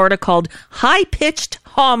in Florida called High Pitched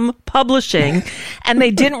Hum Publishing, and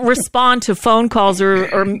they didn't respond to phone calls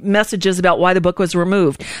or messages about why the book was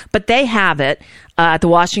removed. But they have it at the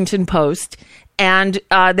Washington Post, and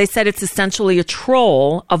they said it's essentially a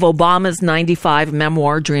troll of Obama's 95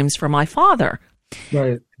 memoir, Dreams from My Father.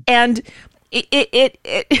 Right. And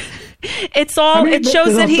it's all, it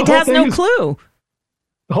shows that he has no clue.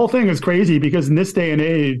 The whole thing is crazy because in this day and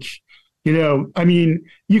age, you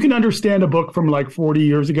can understand a book from like 40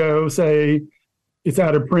 years ago, say, it's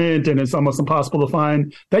out of print and it's almost impossible to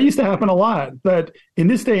find. That used to happen a lot. But in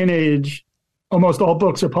this day and age, almost all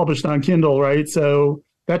books are published on Kindle, right? So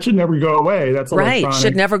that should never go away. That's electronic. Right,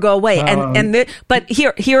 should never go away. But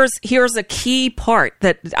here's a key part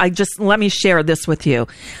that let me share this with you.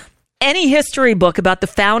 Any history book about the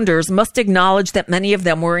founders must acknowledge that many of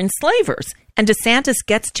them were enslavers. And DeSantis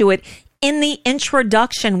gets to it in the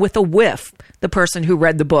introduction with a whiff. The person who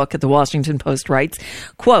read the book at the Washington Post writes,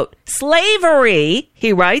 quote, slavery,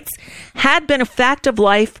 he writes, had been a fact of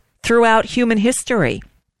life throughout human history.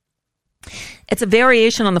 It's a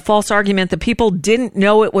variation on the false argument that people didn't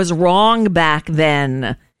know it was wrong back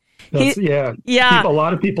then. Yeah. A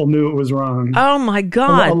lot of people knew it was wrong. Oh my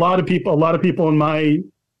God. A lot of people in my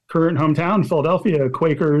current hometown, Philadelphia,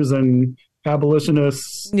 Quakers and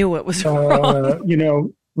abolitionists, knew it was wrong.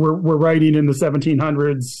 We're writing in the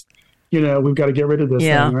 1700s. We've got to get rid of this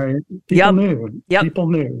thing, right? People knew. People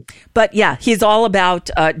knew. But yeah, he's all about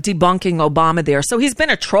debunking Obama there. So he's been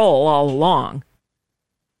a troll all along.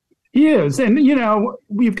 He is. And,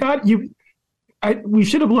 we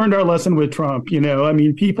should have learned our lesson with Trump.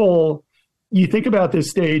 People, you think about this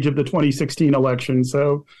stage of the 2016 election.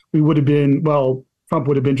 So Trump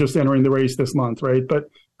would have been just entering the race this month, right?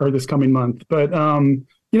 Or this coming month. But,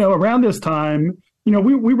 around this time,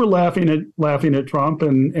 we were laughing at Trump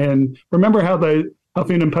and remember how the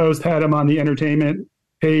Huffington Post had him on the entertainment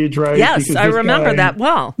page, right? Yes, I remember that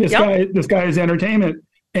well. This guy is entertainment.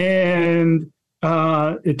 And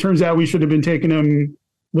it turns out we should have been taking him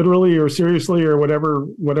literally or seriously or whatever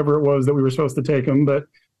it was that we were supposed to take him. But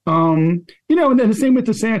And then the same with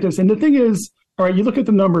DeSantis. And the thing is, all right, you look at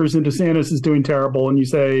the numbers and DeSantis is doing terrible, and you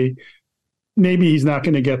say maybe he's not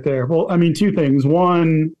going to get there. Well, I mean, two things.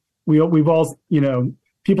 One, we've all,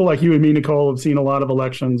 people like you and me, Nicole, have seen a lot of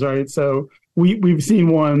elections, right? So we've seen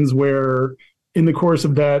ones where in the course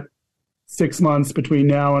of that 6 months between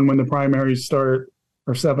now and when the primaries start,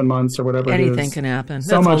 or 7 months or whatever anything it is, can happen.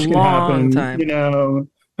 So That's much a can long happen. time.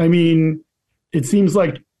 I mean, it seems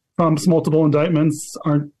like Trump's multiple indictments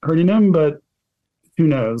aren't hurting him, but who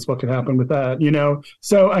knows what could happen with that,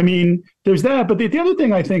 So, I mean, there's that. But the other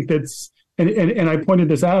thing I think that's, and I pointed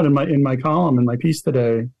this out in my column, in my piece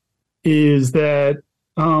today, is that,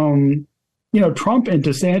 Trump and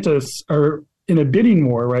DeSantis are in a bidding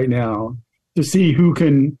war right now to see who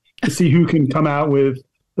can come out with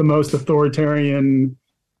the most authoritarian,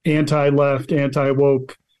 anti-left,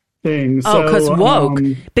 anti-woke things. Oh, because woke.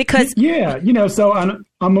 Because so on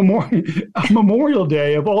Memorial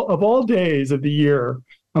Day of all days of the year,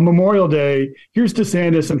 on Memorial Day, here's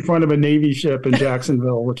DeSantis in front of a Navy ship in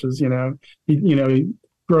Jacksonville, which is he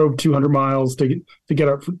drove 200 miles to get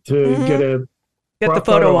up to get the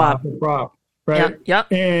photo op. Prop, right? Yeah.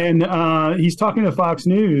 And he's talking to Fox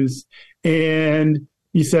News, and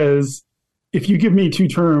he says, if you give me 2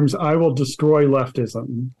 terms, I will destroy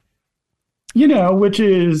leftism. Which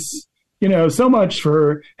is, so much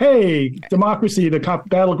for, hey, democracy, the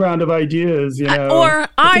battleground of ideas, Or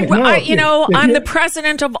I'm the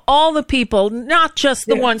president of all the people, not just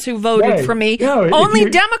the ones who voted for me. No, only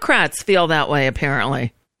Democrats feel that way,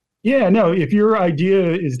 apparently. Yeah, no, if your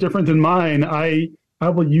idea is different than mine, I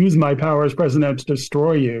will use my power as president to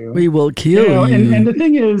destroy you. We will kill you. And the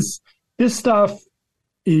thing is, this stuff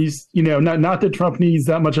is, not that Trump needs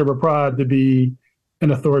that much of a prod to be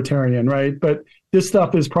an authoritarian, right? But this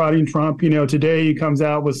stuff is prodding Trump. Today he comes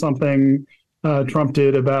out with something Trump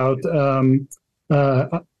did about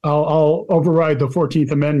I'll override the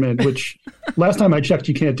 14th Amendment, which last time I checked,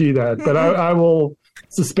 you can't do that. But I will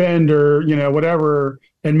suspend or, whatever,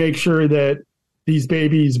 and make sure that these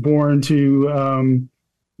babies born to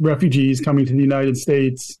refugees coming to the United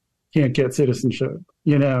States can't get citizenship,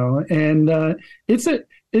 and it's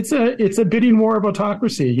a bidding war of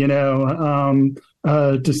autocracy,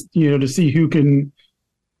 to see who can,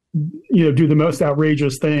 do the most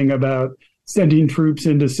outrageous thing about sending troops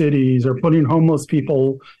into cities or putting homeless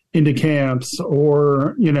people into camps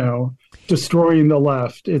or, destroying the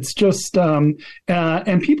left. It's just, and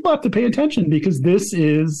people have to pay attention because this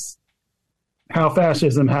is how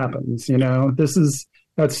fascism happens.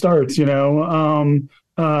 That starts,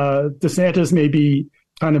 DeSantis may be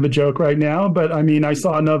kind of a joke right now, but I mean, I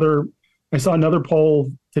saw another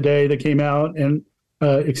poll today that came out, and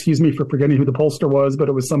excuse me for forgetting who the pollster was, but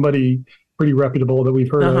it was somebody pretty reputable that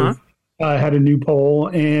we've heard of, had a new poll.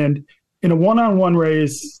 And in a one-on-one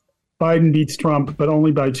race, Biden beats Trump, but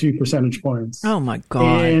only by 2 percentage points. Oh, my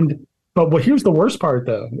God. But here's the worst part,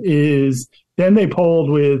 though, is then they polled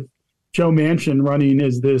with Joe Manchin running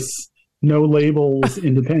as this no labels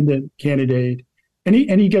independent candidate, and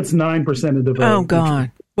he gets 9% of the vote. Oh,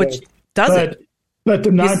 God. Which does it. But the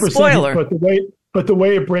 9%, spoiler. But the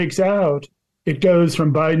way it breaks out, it goes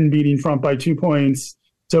from Biden beating Trump by 2 points.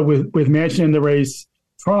 So with Manchin in the race,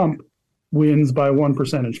 Trump wins by 1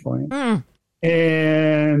 percentage point.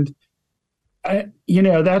 And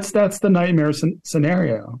that's the nightmare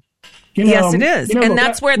scenario. Yes, it is. And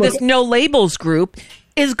that's where this no labels group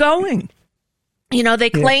is going. They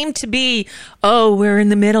claim to be, we're in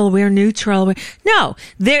the middle, we're neutral. No,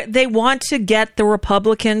 they want to get the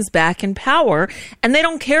Republicans back in power, and they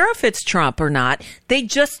don't care if it's Trump or not. They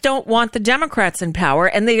just don't want the Democrats in power,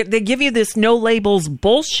 and they give you this no labels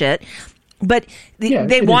bullshit, but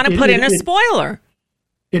they want to put in a spoiler.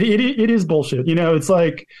 It is bullshit. It's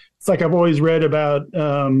like I've always read about,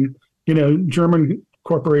 German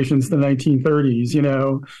corporations in the 1930s,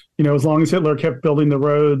 as long as Hitler kept building the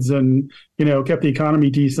roads and, kept the economy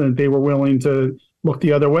decent, they were willing to look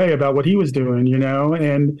the other way about what he was doing,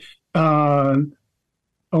 and,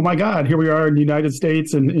 oh my God, here we are in the United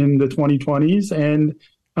States in the 2020s. And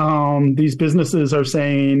these businesses are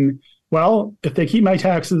saying, well, if they keep my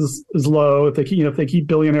taxes as low, if they keep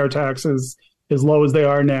billionaire taxes as low as they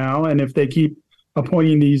are now, and if they keep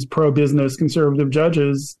appointing these pro-business conservative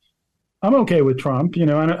judges, I'm okay with Trump,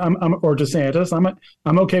 I'm or DeSantis.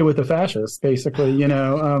 I'm okay with the fascists, basically.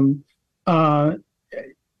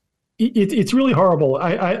 It's really horrible.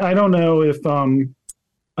 I don't know if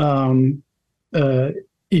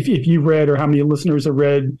you read or how many listeners have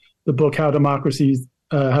read the book How Democracy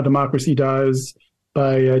Dies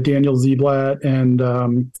by Daniel Ziblatt and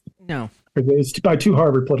no, it's by 2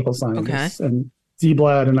 Harvard political scientists, and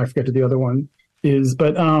Ziblatt and I forget the other one. is.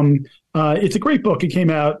 But it's a great book. It came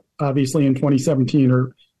out obviously in 2017 or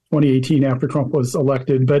 2018 after Trump was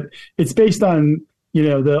elected, but it's based on,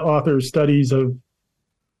 the author's studies of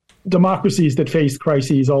democracies that face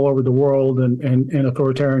crises all over the world and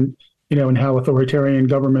authoritarian, and how authoritarian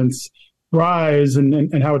governments rise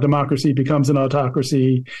and how a democracy becomes an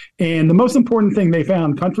autocracy. And the most important thing they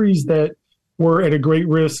found, countries that were at a great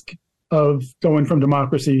risk of going from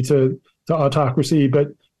democracy to autocracy, but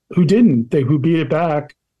who didn't, who beat it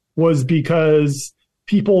back, was because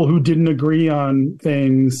people who didn't agree on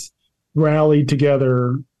things rallied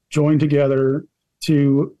together, joined together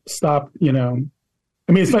to stop, I'll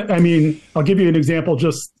give you an example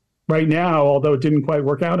just right now, although it didn't quite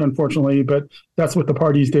work out, unfortunately, but that's what the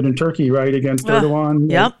parties did in Turkey, right, against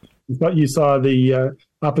Erdogan. Yep. But you saw the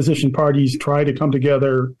opposition parties try to come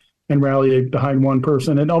together and rally behind one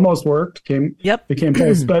person. It almost worked, became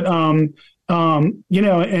close. But, and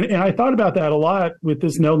I thought about that a lot with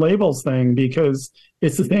this no labels thing, because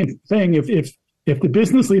it's the same thing. If the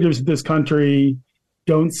business leaders of this country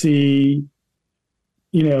don't see,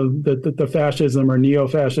 the fascism or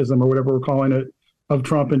neo-fascism or whatever we're calling it of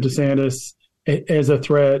Trump and DeSantis as a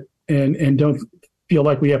threat, and don't feel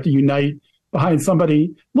like we have to unite behind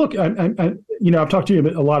somebody. Look, I've talked to you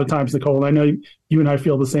a lot of times, Nicole, and I know you and I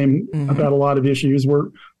feel the same about a lot of issues. We're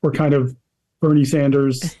kind of Bernie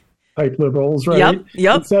Sanders type liberals, right?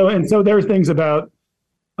 Yep. And so there are things about,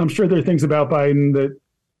 I'm sure there are things about Biden that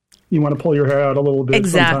you want to pull your hair out a little bit.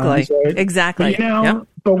 Exactly. Right? Exactly.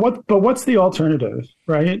 But but what's the alternative,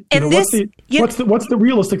 right? And what's the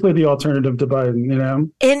realistically the alternative to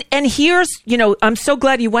Biden? And here's, I'm so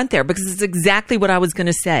glad you went there, because it's exactly what I was going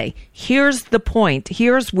to say. Here's the point.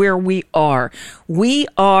 Here's where we are. We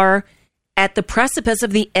are at the precipice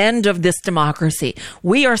of the end of this democracy.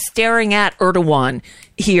 We are staring at Erdogan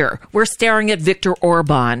here. We're staring at Viktor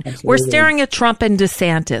Orban. Absolutely. We're staring at Trump and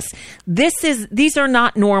DeSantis. These are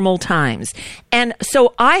not normal times. And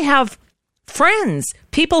so I have friends,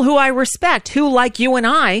 people who I respect, who, like you and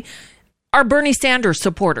I, are Bernie Sanders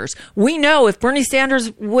supporters. We know if Bernie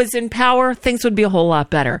Sanders was in power, things would be a whole lot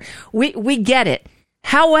better. We get it.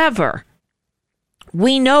 However,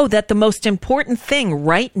 we know that the most important thing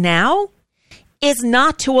right now is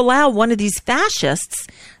not to allow one of these fascists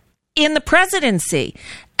in the presidency.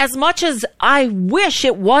 As much as I wish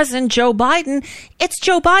it wasn't Joe Biden, it's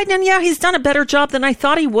Joe Biden. And yeah, he's done a better job than I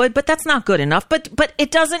thought he would, but that's not good enough. But it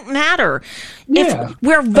doesn't matter. Yeah. If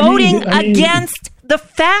we're voting against the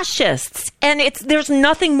fascists, and there's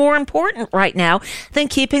nothing more important right now than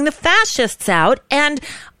keeping the fascists out. And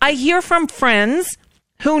I hear from friends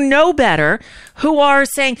who know better, who are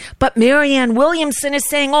saying, but Marianne Williamson is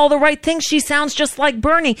saying all the right things. She sounds just like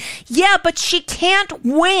Bernie. Yeah, but she can't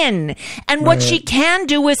win. And what she can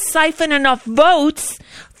do is siphon enough votes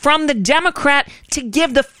from the Democrat to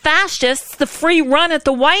give the fascists the free run at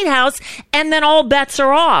the White House, and then all bets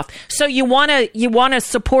are off. So you want to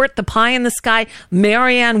support the pie in the sky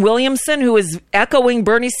Marianne Williamson, who is echoing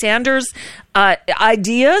Bernie Sanders'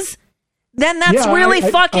 ideas? Then that's really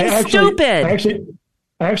fucking stupid.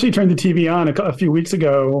 I actually turned the TV on a few weeks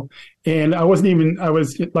ago, and I was,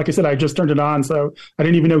 like I said, I just turned it on, so I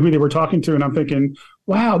didn't even know who they were talking to. And I'm thinking,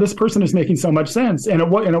 wow, this person is making so much sense. And it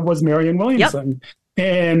was Marianne Williamson. Yep.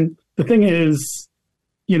 And the thing is,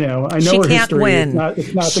 I know her history. Win.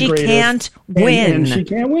 It's not she the greatest. Can't win. And she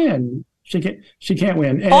can't win. She can't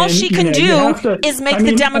win. And, all she can do is make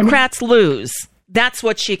the Democrats lose. That's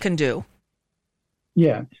what she can do.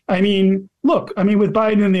 Yeah. Look, with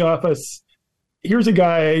Biden in the office, here's a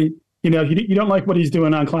guy, you don't like what he's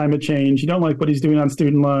doing on climate change. You don't like what he's doing on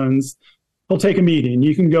student loans. He'll take a meeting.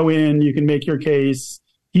 You can go in, you can make your case.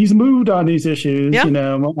 He's moved on these issues. Yep.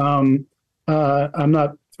 I'm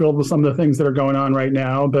not thrilled with some of the things that are going on right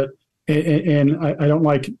now, but I don't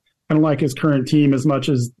like his current team as much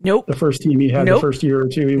as the first team he had the first year or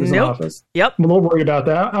two he was in office. Yep. I'm a little worried about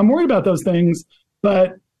that. I'm worried about those things,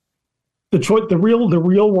 but the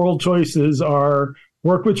real world choices are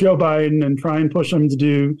work with Joe Biden and try and push him to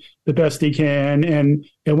do the best he can, and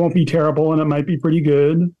it won't be terrible and it might be pretty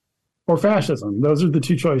good, or fascism. Those are the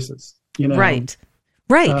two choices. Right.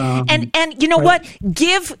 And you know what?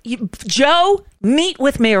 Give Joe, meet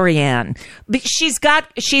with Marianne. She's got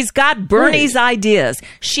Bernie's ideas.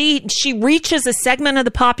 She reaches a segment of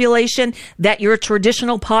the population that your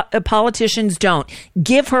traditional politicians don't.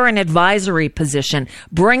 Give her an advisory position.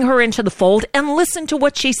 Bring her into the fold and listen to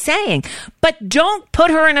what she's saying. But don't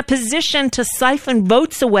put her in a position to siphon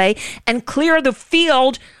votes away and clear the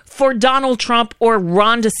field for Donald Trump or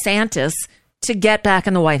Ron DeSantis to get back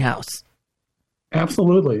in the White House.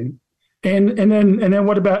 Absolutely. And then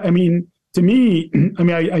what about, to me,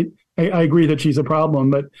 I agree that she's a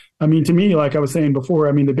problem. But I mean, to me, like I was saying before,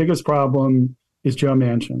 I mean, the biggest problem is Joe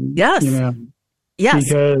Manchin. Yes. Yes.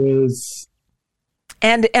 Because.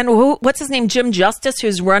 And what's his name? Jim Justice,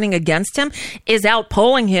 who's running against him, is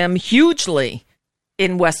outpolling him hugely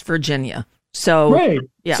in West Virginia. So right.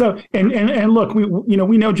 Yeah. So and look,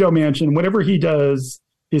 we know Joe Manchin. Whatever he does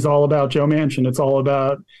is all about Joe Manchin. It's all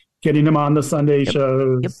about getting him on the Sunday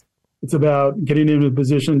shows. Yep. It's about getting him in a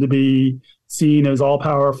position to be seen as all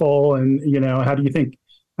powerful. And how do you think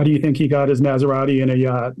he got his Maserati in a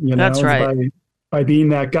yacht? That's right. By being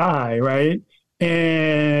that guy, right?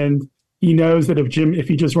 And he knows that if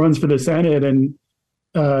he just runs for the Senate and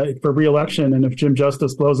for re-election, and if Jim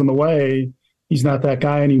Justice blows him away, he's not that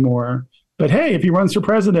guy anymore. But hey, if he runs for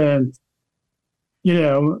president,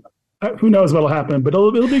 who knows what'll happen? But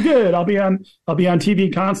it'll be good. I'll be on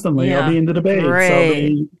TV constantly. Yeah. I'll be in the debates.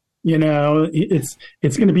 Right. So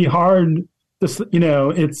it's going to be hard. I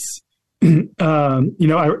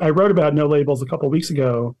wrote about No Labels a couple of weeks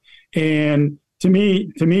ago, and to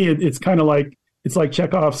me, it's kind of like. It's like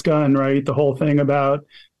Chekhov's gun, right? The whole thing about,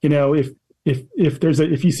 if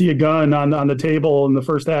you see a gun on the table in the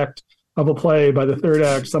first act of a play, by the third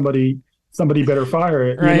act, somebody better fire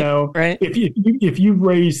it. Right, right. If you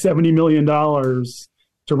raise $70 million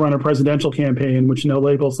to run a presidential campaign, which No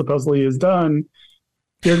Label supposedly has done,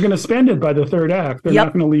 they're going to spend it by the third act. They're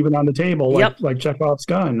not going to leave it on the table like Chekhov's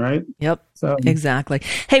gun, right? Yep. So exactly.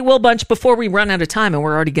 Hey, Will Bunch, before we run out of time, and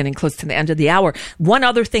we're already getting close to the end of the hour, one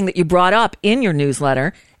other thing that you brought up in your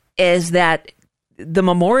newsletter is that the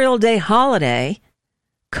Memorial Day holiday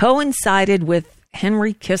coincided with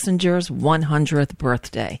Henry Kissinger's 100th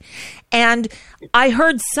birthday. And I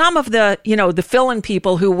heard some of the fill-in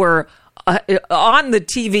people who were on the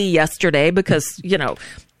TV yesterday because,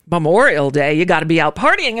 Memorial Day, you got to be out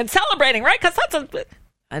partying and celebrating, right? Because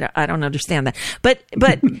I don't understand that. But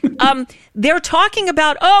they're talking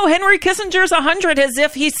about, Henry Kissinger's 100 as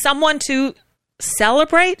if he's someone to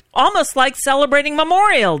celebrate, almost like celebrating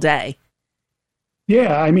Memorial Day.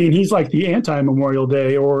 Yeah, I mean, he's like the anti-Memorial Day,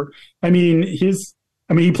 he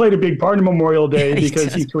played a big part in Memorial Day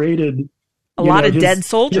because he created a lot of dead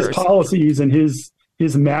soldiers. His policies and his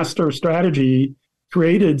master strategy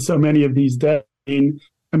created so many of these dead.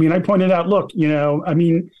 I pointed out, look,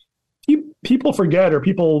 people forget, or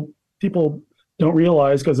people don't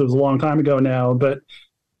realize because it was a long time ago now, but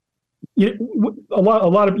a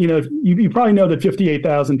lot of, you probably know that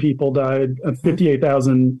 58,000 people died,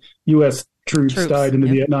 58,000 U.S. troops died in the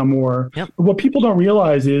Vietnam War. Yep. But what people don't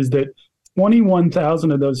realize is that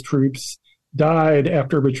 21,000 of those troops died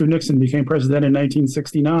after Richard Nixon became president in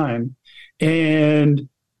 1969. And,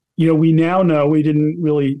 we now know, we didn't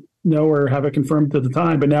really know or have it confirmed at the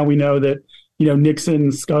time, but now we know that,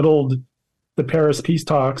 Nixon scuttled the Paris peace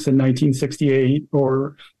talks in 1968,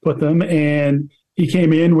 or put them, and he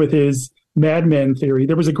came in with his Mad Men theory.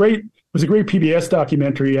 There was a great PBS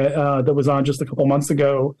documentary that was on just a couple months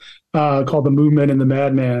ago called The Movement and the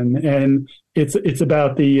Madmen, and it's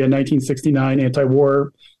about the 1969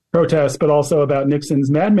 anti-war protests, but also about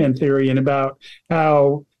Nixon's Mad Men theory and about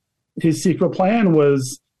how his secret plan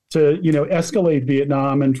was to escalate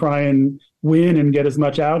Vietnam and try and win and get as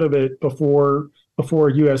much out of it before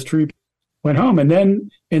U.S. troops went home, and then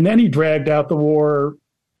he dragged out the war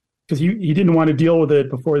because he didn't want to deal with it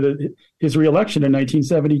before his reelection in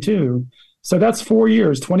 1972. So that's 4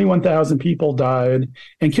 years, 21,000 people died,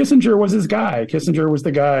 and Kissinger was his guy. Kissinger was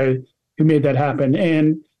the guy who made that happen,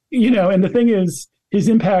 and and the thing is, his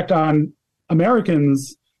impact on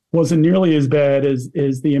Americans wasn't nearly as bad as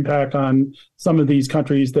the impact on some of these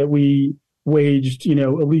countries that we waged,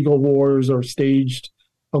 illegal wars or staged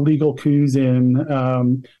illegal coups in,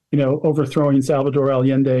 overthrowing Salvador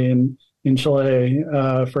Allende in Chile,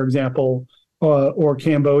 for example, or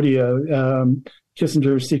Cambodia,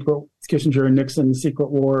 Kissinger and Nixon's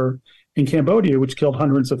secret war in Cambodia, which killed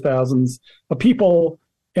hundreds of thousands of people,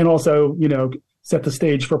 and also, set the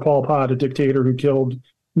stage for Pol Pot, a dictator who killed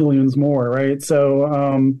millions more, right?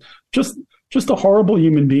 So just a horrible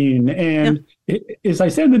human being. And as I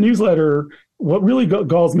said in the newsletter, what really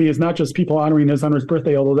galls me is not just people honoring his 100th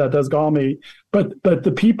birthday, although that does gall me, but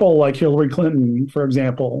the people like Hillary Clinton, for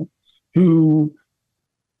example, who,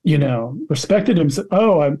 respected him.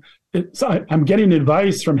 I'm getting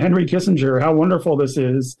advice from Henry Kissinger. How wonderful this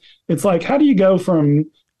is. It's like, how do you go from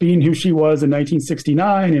being who she was in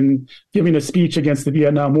 1969 and giving a speech against the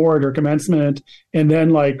Vietnam War at her commencement, and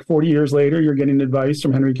then 40 years later, you're getting advice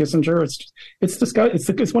from Henry Kissinger?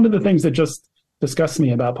 It's one of the things that just disgusts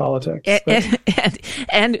me about politics.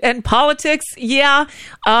 And politics,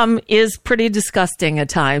 is pretty disgusting at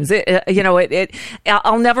times.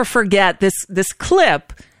 I'll never forget this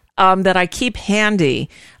clip that I keep handy.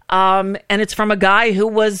 And it's from a guy who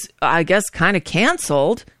was, I guess, kind of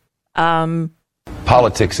canceled.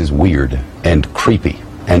 Politics is weird and creepy,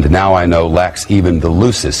 and now I know lacks even the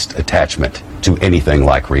loosest attachment to anything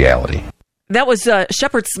like reality. That was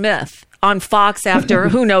Shepard Smith on Fox after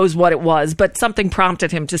who knows what it was, but something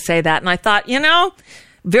prompted him to say that. And I thought,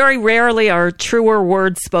 very rarely are truer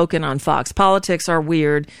words spoken on Fox. Politics are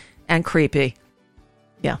weird and creepy.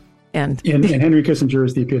 Yeah. And Henry Kissinger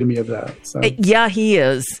is the epitome of that. So. Yeah, he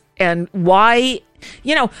is. And why,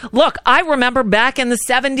 look, I remember back in the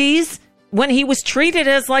 70s when he was treated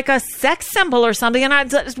as like a sex symbol or something. And I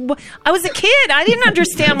was a kid. I didn't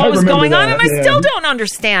understand what was going on. And I still don't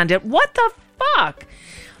understand it. What the fuck?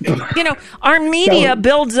 Our media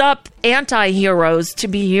builds up anti-heroes to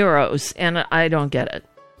be heroes. And I don't get it.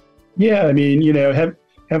 Yeah. I mean,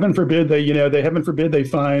 heaven forbid they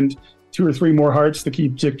find 2 or 3 more hearts to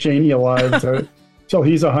keep Dick Cheney alive till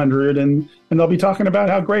he's 100, and they'll be talking about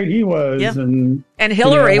how great he was. Yeah. And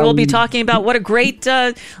Hillary will be talking about what a great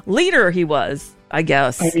leader he was, I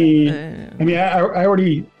guess. I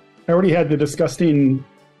already had the disgusting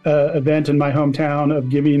event in my hometown of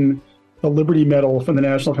giving the Liberty Medal from the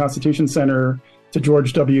National Constitution Center to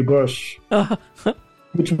George W. Bush,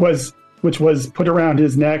 which was put around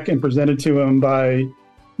his neck and presented to him by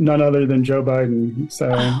none other than Joe Biden. So,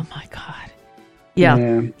 oh my God,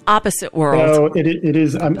 yeah. Opposite world. So it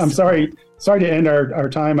is. I'm sorry to end our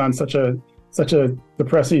time on such a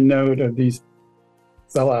depressing note of these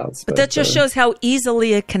sellouts. But that just shows how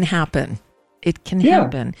easily it can happen. It can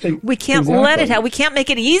happen. We can't let it happen. We can't make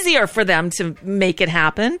it easier for them to make it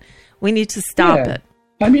happen. We need to stop it.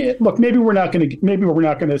 I mean, look, maybe we're not going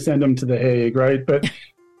to send them to The Hague, right? But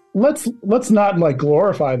let's not like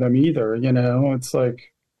glorify them either. It's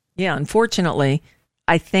like. Yeah, unfortunately,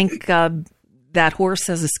 I think that horse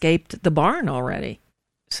has escaped the barn already.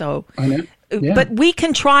 So, but we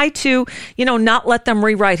can try to, not let them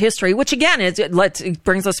rewrite history, which again it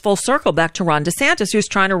brings us full circle back to Ron DeSantis, who's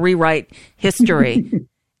trying to rewrite history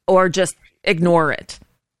or just ignore it.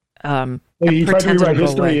 He tried to rewrite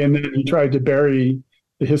history, and then he tried to bury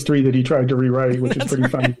the history that he tried to rewrite, which is pretty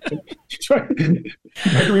funny. He tried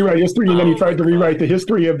to rewrite history, and then he tried to rewrite the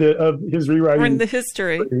history of his rewriting the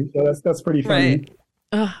history. So that's pretty funny.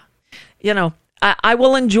 Right. I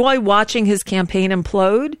will enjoy watching his campaign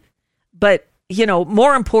implode, but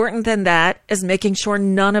more important than that is making sure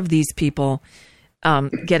none of these people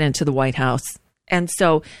get into the White House. And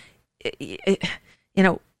so,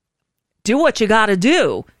 do what you got to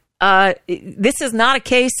do. This is not a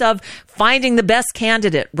case of finding the best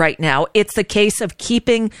candidate right now. It's a case of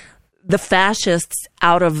keeping the fascists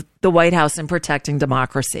out of the White House and protecting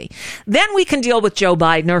democracy. Then we can deal with Joe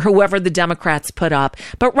Biden or whoever the Democrats put up.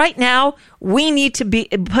 But right now, we need to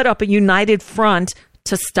put up a united front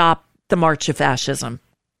to stop the march of fascism.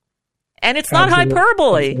 And it's not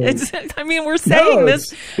hyperbole. We're saying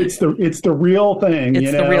this. It's the real thing.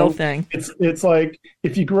 It's the real thing. It's like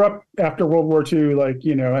if you grew up after World War II,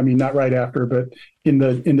 not right after, but in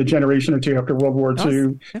the generation or two after World War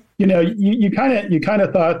II, you kind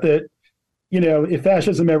of thought that, if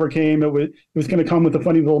fascism ever came, it was going to come with a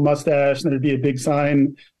funny little mustache, and there'd be a big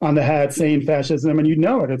sign on the hat saying fascism, and you'd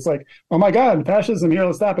know it. It's like, oh my God, fascism here,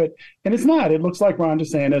 let's stop it. And it's not. It looks like Ron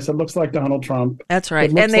DeSantis. It looks like Donald Trump. That's right.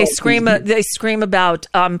 And they scream about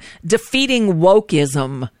defeating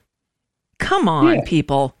wokeism. Come on,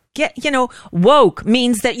 people. Woke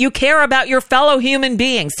means that you care about your fellow human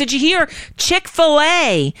beings. Did you hear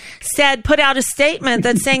Chick-fil-A put out a statement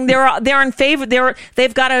that's saying they're in favor.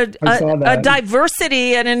 They've got a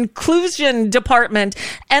diversity and inclusion department,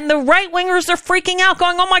 and the right wingers are freaking out,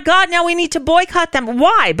 going, "Oh my God, now we need to boycott them."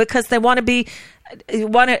 Why? Because they want to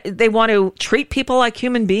treat people like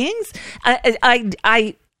human beings.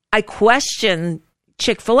 I question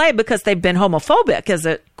Chick-fil-A because they've been homophobic as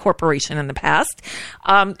a corporation in the past.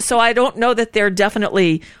 So I don't know that they're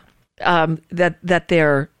definitely that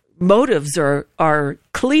their motives are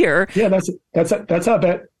clear. Yeah, that's how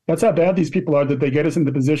bad these people are, that they get us in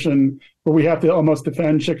the position where we have to almost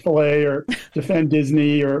defend Chick-fil-A or defend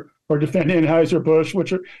Disney or defend Anheuser-Busch,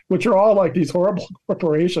 which are all like these horrible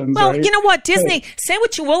corporations. Well, right? You know what, Disney, say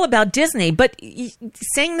what you will about Disney, but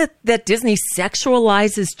saying that Disney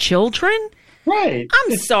sexualizes children. Right.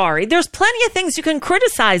 I'm sorry. There's plenty of things you can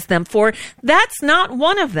criticize them for. That's not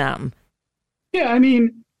one of them. Yeah,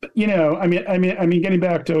 getting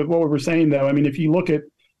back to what we were saying, though, if you look at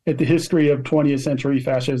the history of 20th century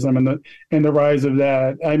fascism and the rise of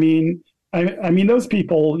that, those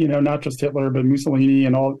people, not just Hitler, but Mussolini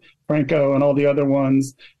and all Franco and all the other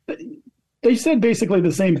ones, they said basically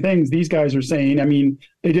the same things these guys are saying.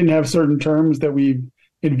 They didn't have certain terms that we've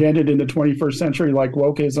invented in the 21st century, like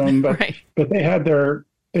wokeism, but they had their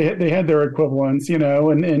equivalents, you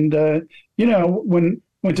know, and you know, when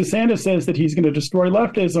DeSantis says that he's going to destroy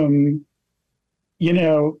leftism, you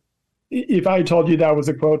know, if I told you that was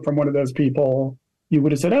a quote from one of those people, you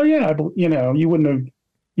would have said, "Oh yeah," you know, you wouldn't have.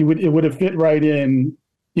 It would have fit right in.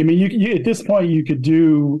 I mean, you at this point you could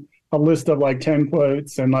do a list of like 10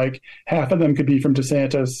 quotes, and like half of them could be from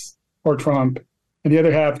DeSantis or Trump, and the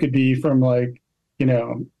other half could be from like, you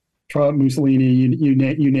know, Trump, Mussolini, you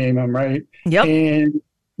name them, right? Yep. And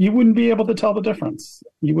you wouldn't be able to tell the difference.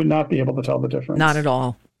 You would not be able to tell the difference. Not at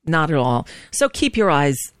all. Not at all. So keep your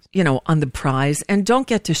eyes, you know, on the prize, and don't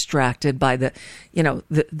get distracted by the, you know,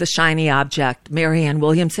 the shiny object, Marianne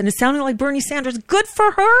Williamson. It sounded like Bernie Sanders. Good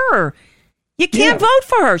for her. You can't vote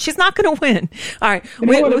for her. She's not going to win. All right. You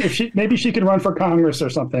know what? If maybe she could run for Congress or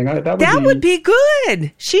something. That would be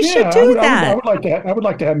good. She should do that. I would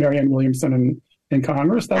like to have Marianne Williamson in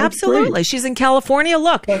Congress. Absolutely. She's in California.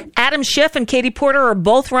 Look, Adam Schiff and Katie Porter are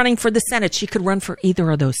both running for the Senate. She could run for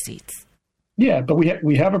either of those seats. Yeah, but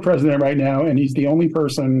we have a president right now, and he's the only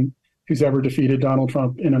person who's ever defeated Donald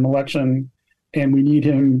Trump in an election, and we need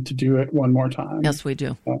him to do it one more time. Yes, we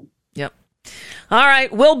do. Yep. All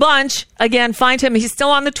right, Will Bunch. Again, find him. He's still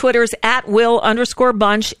on the Twitters at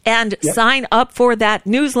Will_Bunch, and sign up for that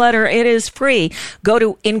newsletter. It is free. Go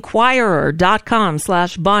to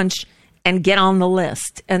Inquirer.com/Bunch and get on the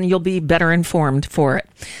list, and you'll be better informed for it.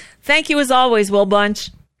 Thank you, as always, Will Bunch.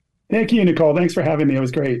 Thank you, Nicole. Thanks for having me. It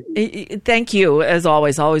was great. Thank you, as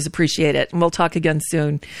always. Always appreciate it. And we'll talk again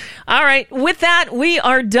soon. All right. With that, we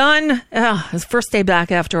are done. It's first day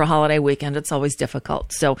back after a holiday weekend. It's always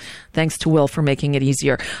difficult. So thanks to Will for making it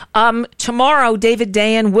easier. Tomorrow, David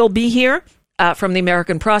Dayen will be here from the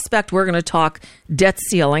American Prospect. We're going to talk debt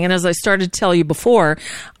ceiling. And as I started to tell you before,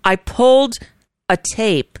 I pulled a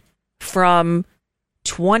tape from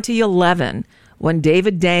 2011 when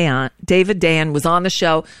David Dayen was on the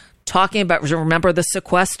show talking about, remember the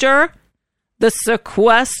sequester? The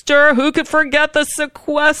sequester? Who could forget the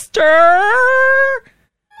sequester?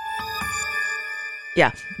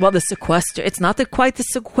 Yeah, well, the sequester. It's not quite the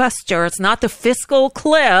sequester. It's not the fiscal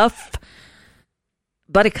cliff,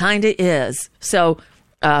 but it kind of is. So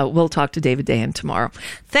we'll talk to David Dayen tomorrow.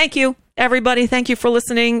 Thank you, everybody. Thank you for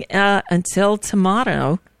listening. Until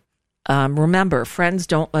tomorrow, remember, friends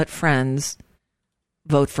don't let friends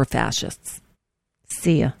vote for fascists.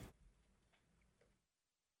 See ya.